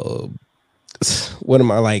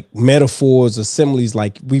metaphors or similes.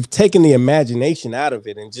 Like, we've taken the imagination out of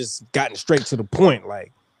it and just gotten straight to the point.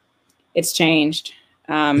 Like, it's changed.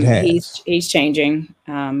 He's changing,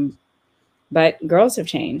 but girls have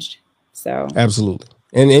changed. So absolutely,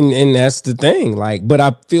 and that's the thing. Like, but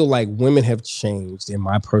I feel like women have changed, in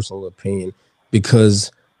my personal opinion,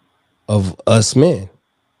 because of us men.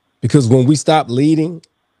 Because when we stop leading,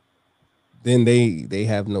 then they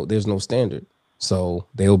have there's no standard. So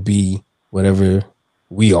they'll be whatever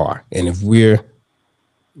we are. And if we're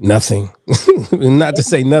nothing, not to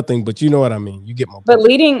say nothing, but you know what I mean. You get my point. But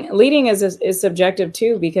leading is subjective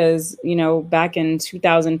too, because, back in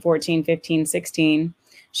 2014, 15, 16,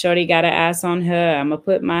 Shorty got an ass on her. I'm going to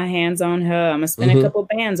put my hands on her. I'm going to spin a couple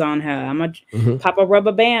bands on her. I'm going to pop a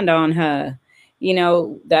rubber band on her.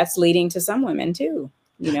 That's leading to some women too.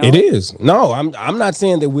 It is. No, I'm not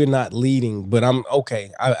saying that we're not leading, but I'm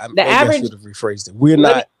okay. I should have rephrased it. We're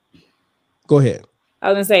not. Go ahead. I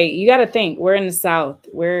was gonna say, you got to think, we're in the South.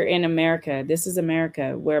 We're in America. This is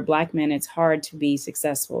America, where Black men, it's hard to be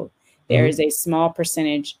successful. There is a small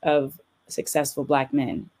percentage of successful Black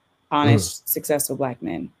men, honest, successful Black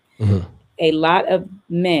men. A lot of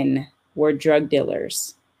men were drug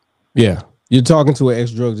dealers. Yeah. You're talking to an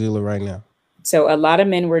ex-drug dealer right now. So a lot of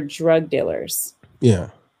men were drug dealers. Yeah.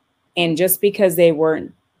 And just because they were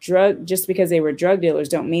drug dealers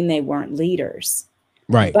don't mean they weren't leaders.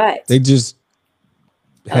 Right. But they just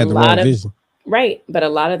had the wrong vision. Right. But a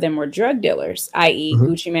lot of them were drug dealers, i.e.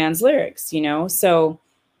 Gucci Mane's lyrics, So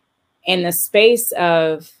in the space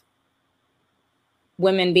of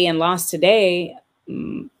women being lost today,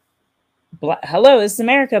 hello, this is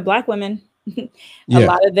America, Black women. A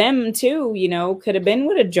lot of them too, could have been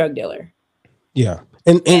with a drug dealer. Yeah.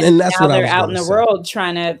 And that's now what they're out in the world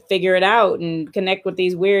trying to figure it out and connect with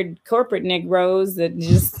these weird corporate Negroes that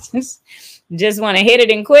just want to hit it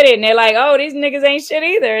and quit it. And they're like, oh, these niggas ain't shit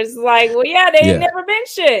either. It's like, well, yeah, they ain't never been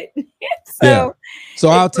shit. So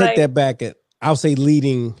I'll take that back. I'll say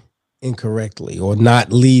leading incorrectly, or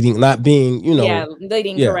not leading, not being,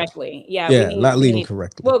 leading correctly. Not leading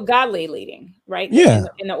correctly. Well, godly leading, right? Yeah.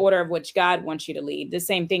 In the order of which God wants you to lead. The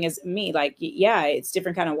same thing as me. Like, it's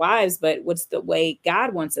different kind of wives, but what's the way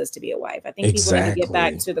God wants us to be a wife? I think people need to get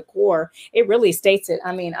back to the core. It really states it.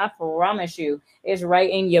 I mean, I promise you, it's right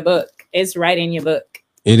in your book. It's right in your book.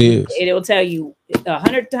 It is. It'll tell you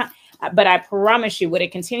 100 times. But I promise you, what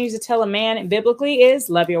it continues to tell a man biblically is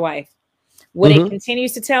love your wife. What it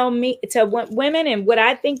continues to tell women, and what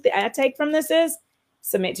I think that I take from this is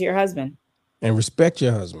submit to your husband and respect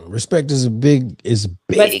your husband. Respect is big.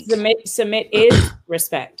 But submit is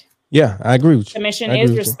respect. Yeah, I agree with you. Submission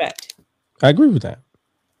is respect. I agree with that.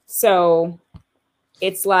 So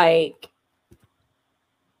it's like,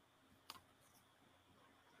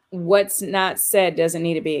 what's not said doesn't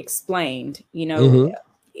need to be explained,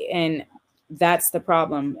 and that's the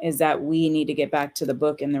problem, is that we need to get back to the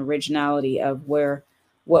book and the originality of what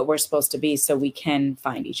we're supposed to be, so we can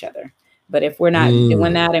find each other. But if we're not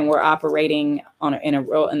doing that, and we're operating in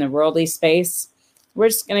the worldly space, we're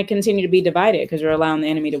just going to continue to be divided, because we're allowing the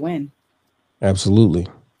enemy to win. Absolutely.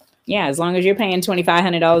 Yeah. As long as you're paying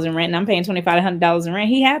 $2,500 in rent and I'm paying $2,500 in rent,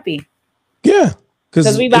 he happy. Yeah.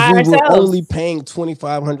 Because we buy ourselves. We're only paying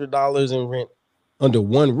 $2,500 in rent under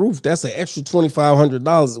one roof, that's an extra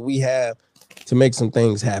 $2,500 that we have to make some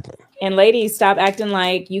things happen. And ladies, stop acting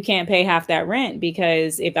like you can't pay half that rent,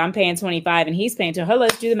 because if I'm paying 25 and he's paying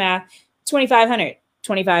let's do the math,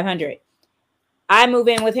 2,500. I move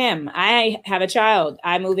in with him. I have a child.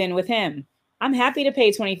 I move in with him. I'm happy to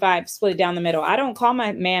pay 25, split it down the middle. I don't call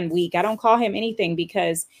my man weak. I don't call him anything,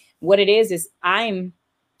 because what it is I'm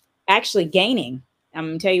actually gaining. I'm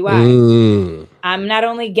going to tell you why. Mm. I'm not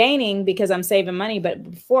only gaining because I'm saving money, but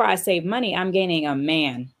before I save money, I'm gaining a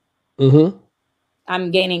man. Mm-hmm.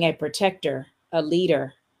 I'm gaining a protector, a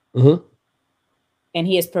leader. Mm-hmm. And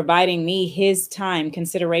he is providing me his time,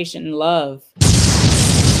 consideration, love.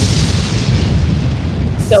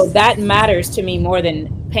 So that matters to me more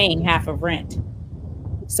than paying half of rent.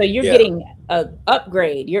 So you're Yeah. getting a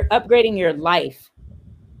upgrade. You're upgrading your life.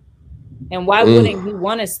 And why wouldn't Mm. you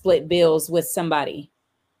want to split bills with somebody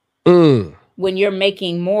Mm. when you're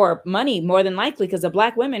making more money, more than likely? Because the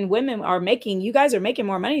black women are making, you guys are making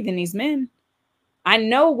more money than these men. I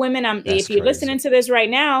know women, That's if you're crazy. listening to this right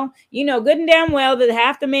now, you know good and damn well that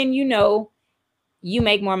half the men you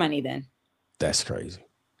make more money than. That's crazy.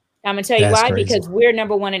 I'm gonna tell you That's why, crazy. because we're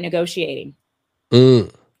number one in negotiating.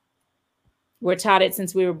 Mm. We're taught it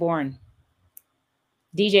since we were born.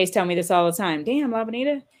 DJs tell me this all the time. Damn,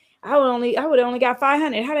 LaBonita, I would only got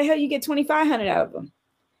 500. How the hell you get 2,500 out of them?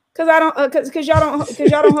 Because I don't, because y'all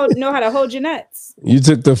don't know how to hold your nuts. You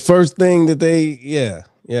took the first thing that they, yeah.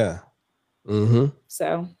 Mm-hmm.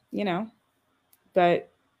 So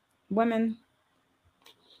but women,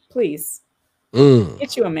 please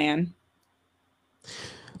get you a man.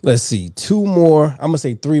 Let's see. Two more. I'm gonna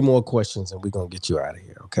say three more questions, and we're gonna get you out of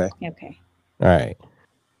here. Okay. Okay. All right.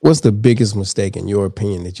 What's the biggest mistake in your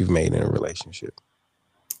opinion that you've made in a relationship?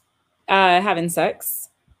 Having sex.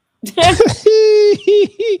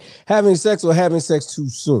 Having sex or having sex too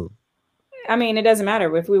soon? I mean, it doesn't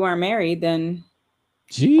matter. If we weren't married, then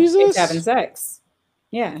it's having Jesus. sex.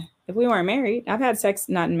 Yeah. If we weren't married, I've had sex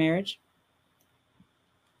not in marriage.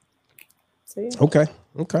 So yeah. Okay.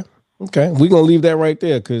 We're gonna leave that right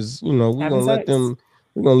there because we're Having gonna let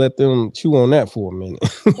sex. them chew on that for a minute.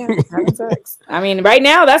 Yeah, having sex. I mean, right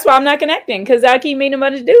now, that's why I'm not connecting, because I keep meeting a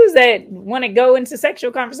bunch of dudes that want to go into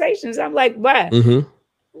sexual conversations. I'm like, what? Mm-hmm.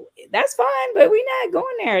 That's fine, but we're not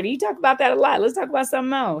going there. You talk about that a lot. Let's talk about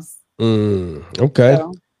something else. Okay.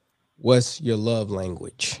 So, What's your love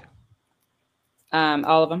language?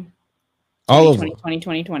 all of them. All 20, of 20, them. 20,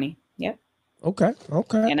 20, 20. Yep. Okay.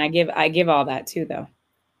 And I give all that too, though.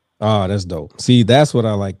 Oh, that's dope. See, that's what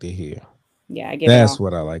I like to hear. Yeah, I give it That's all.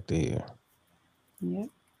 what I like to hear. Yep.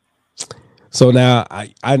 So now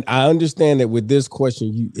I understand that with this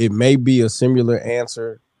question, it may be a similar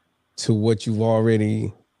answer to what you've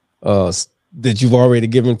already that you've already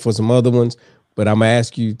given for some other ones, but I'm gonna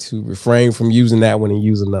ask you to refrain from using that one and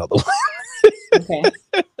use another one. Okay.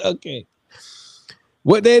 Okay.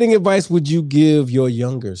 What dating advice would you give your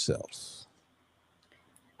younger self?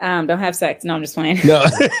 Don't have sex. No, I'm just playing. No.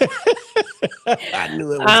 I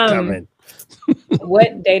knew it was coming.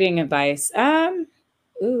 What dating advice?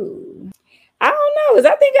 Ooh. I don't know, because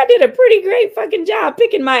I think I did a pretty great fucking job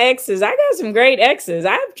picking my exes. I got some great exes.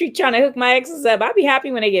 I'm trying to hook my exes up. I'd be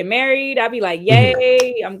happy when they get married. I'd be like,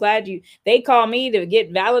 yay, I'm glad they call me to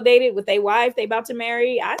get validated with their wife they about to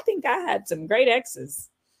marry. I think I had some great exes.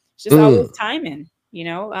 It's just always timing,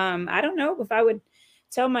 I don't know if I would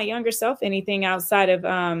tell my younger self anything outside of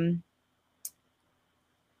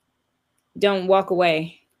don't walk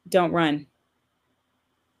away, don't run.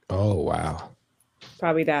 Oh, wow.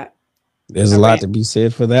 Probably that. There's a lot to be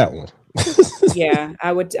said for that one. Yeah,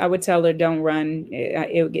 I would tell her, don't run.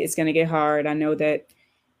 It's going to get hard. I know that,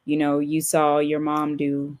 you saw your mom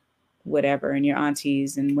do whatever, and your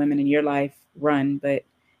aunties and women in your life run, but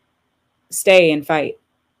stay and fight.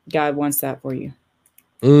 God wants that for you.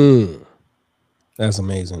 That's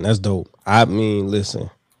amazing. That's dope. I mean, listen,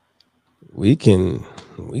 we can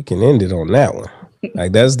end it on that one.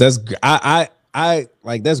 Like that's I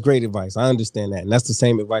like that's great advice. I understand that, and that's the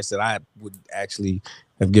same advice that I would actually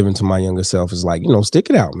have given to my younger self. Is like, stick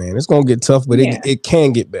it out, man. It's gonna get tough, but it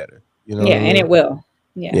can get better. You know? Yeah, and it will.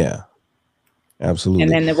 Yeah, absolutely.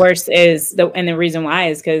 And then the worst is the reason why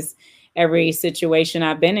is because every situation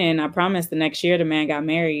I've been in, I promised the next year the man got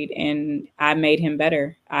married, and I made him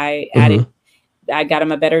better. I I got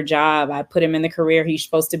him a better job. I put him in the career he's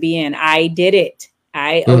supposed to be in. I did it.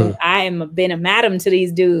 I am been a madam to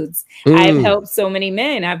these dudes. I've helped so many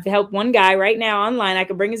men. I've helped one guy right now online. I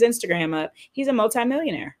could bring his Instagram up. He's a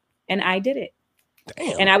multimillionaire, and I did it.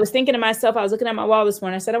 Damn. And I was thinking to myself, I was looking at my wall this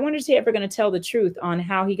morning. I said, I wonder if he's ever going to tell the truth on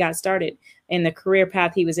how he got started in the career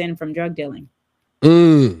path he was in from drug dealing.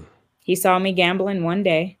 He saw me gambling one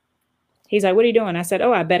day. He's like, what are you doing? I said,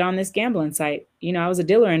 oh, I bet on this gambling site. I was a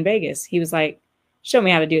dealer in Vegas. He was like, show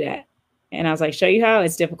me how to do that. And I was like, show you how?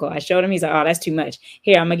 It's difficult. I showed him. He's like, oh, that's too much.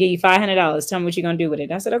 Here, I'm going to give you $500. Tell me what you're going to do with it.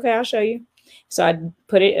 I said, okay, I'll show you. So I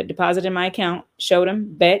put a deposit in my account, showed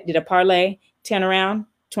him, bet, did a parlay, 10 around,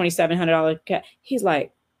 $2,700. He's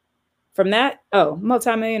like, from that,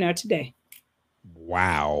 multimillionaire today.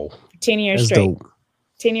 Wow. 10 years that's straight. Dope.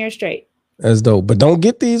 10 years straight. That's dope. But don't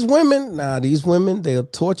get these women. Nah, these women, they'll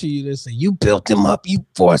torture you. They say, you built them up you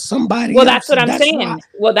for somebody Well, else. that's what I'm saying. Why.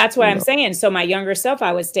 Well, that's what I'm saying. So my younger self,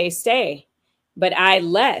 I would stay. But I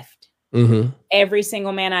left. Every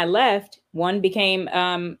single man I left, one became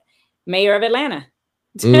mayor of Atlanta.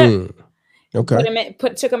 Okay.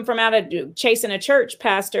 Took him from out of chasing a church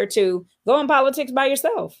pastor to go in politics by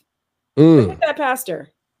yourself. Forget that pastor.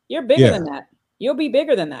 You're bigger than that. You'll be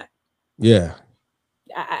bigger than that. Yeah.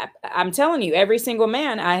 I'm telling you, every single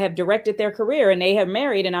man, I have directed their career and they have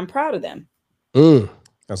married, and I'm proud of them.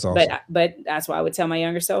 That's awesome. But that's why I would tell my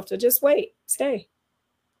younger self to just stay.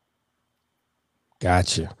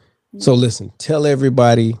 Gotcha. So listen, tell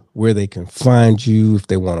everybody where they can find you if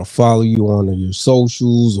they want to follow you on your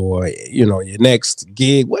socials or, your next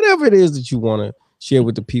gig, whatever it is that you want to share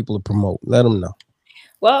with the people to promote. Let them know.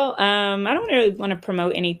 Well, I don't really want to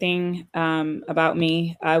promote anything about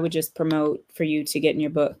me. I would just promote for you to get in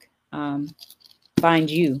your book. Find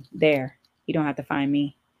you there. You don't have to find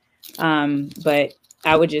me. But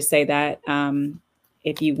I would just say that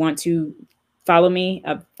if you want to follow me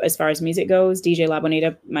as far as music goes, DJ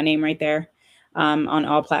LaBonita, my name right there on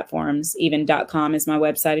all platforms. Even .com is my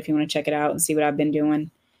website if you want to check it out and see what I've been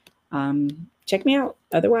doing. Check me out.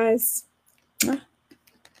 Otherwise,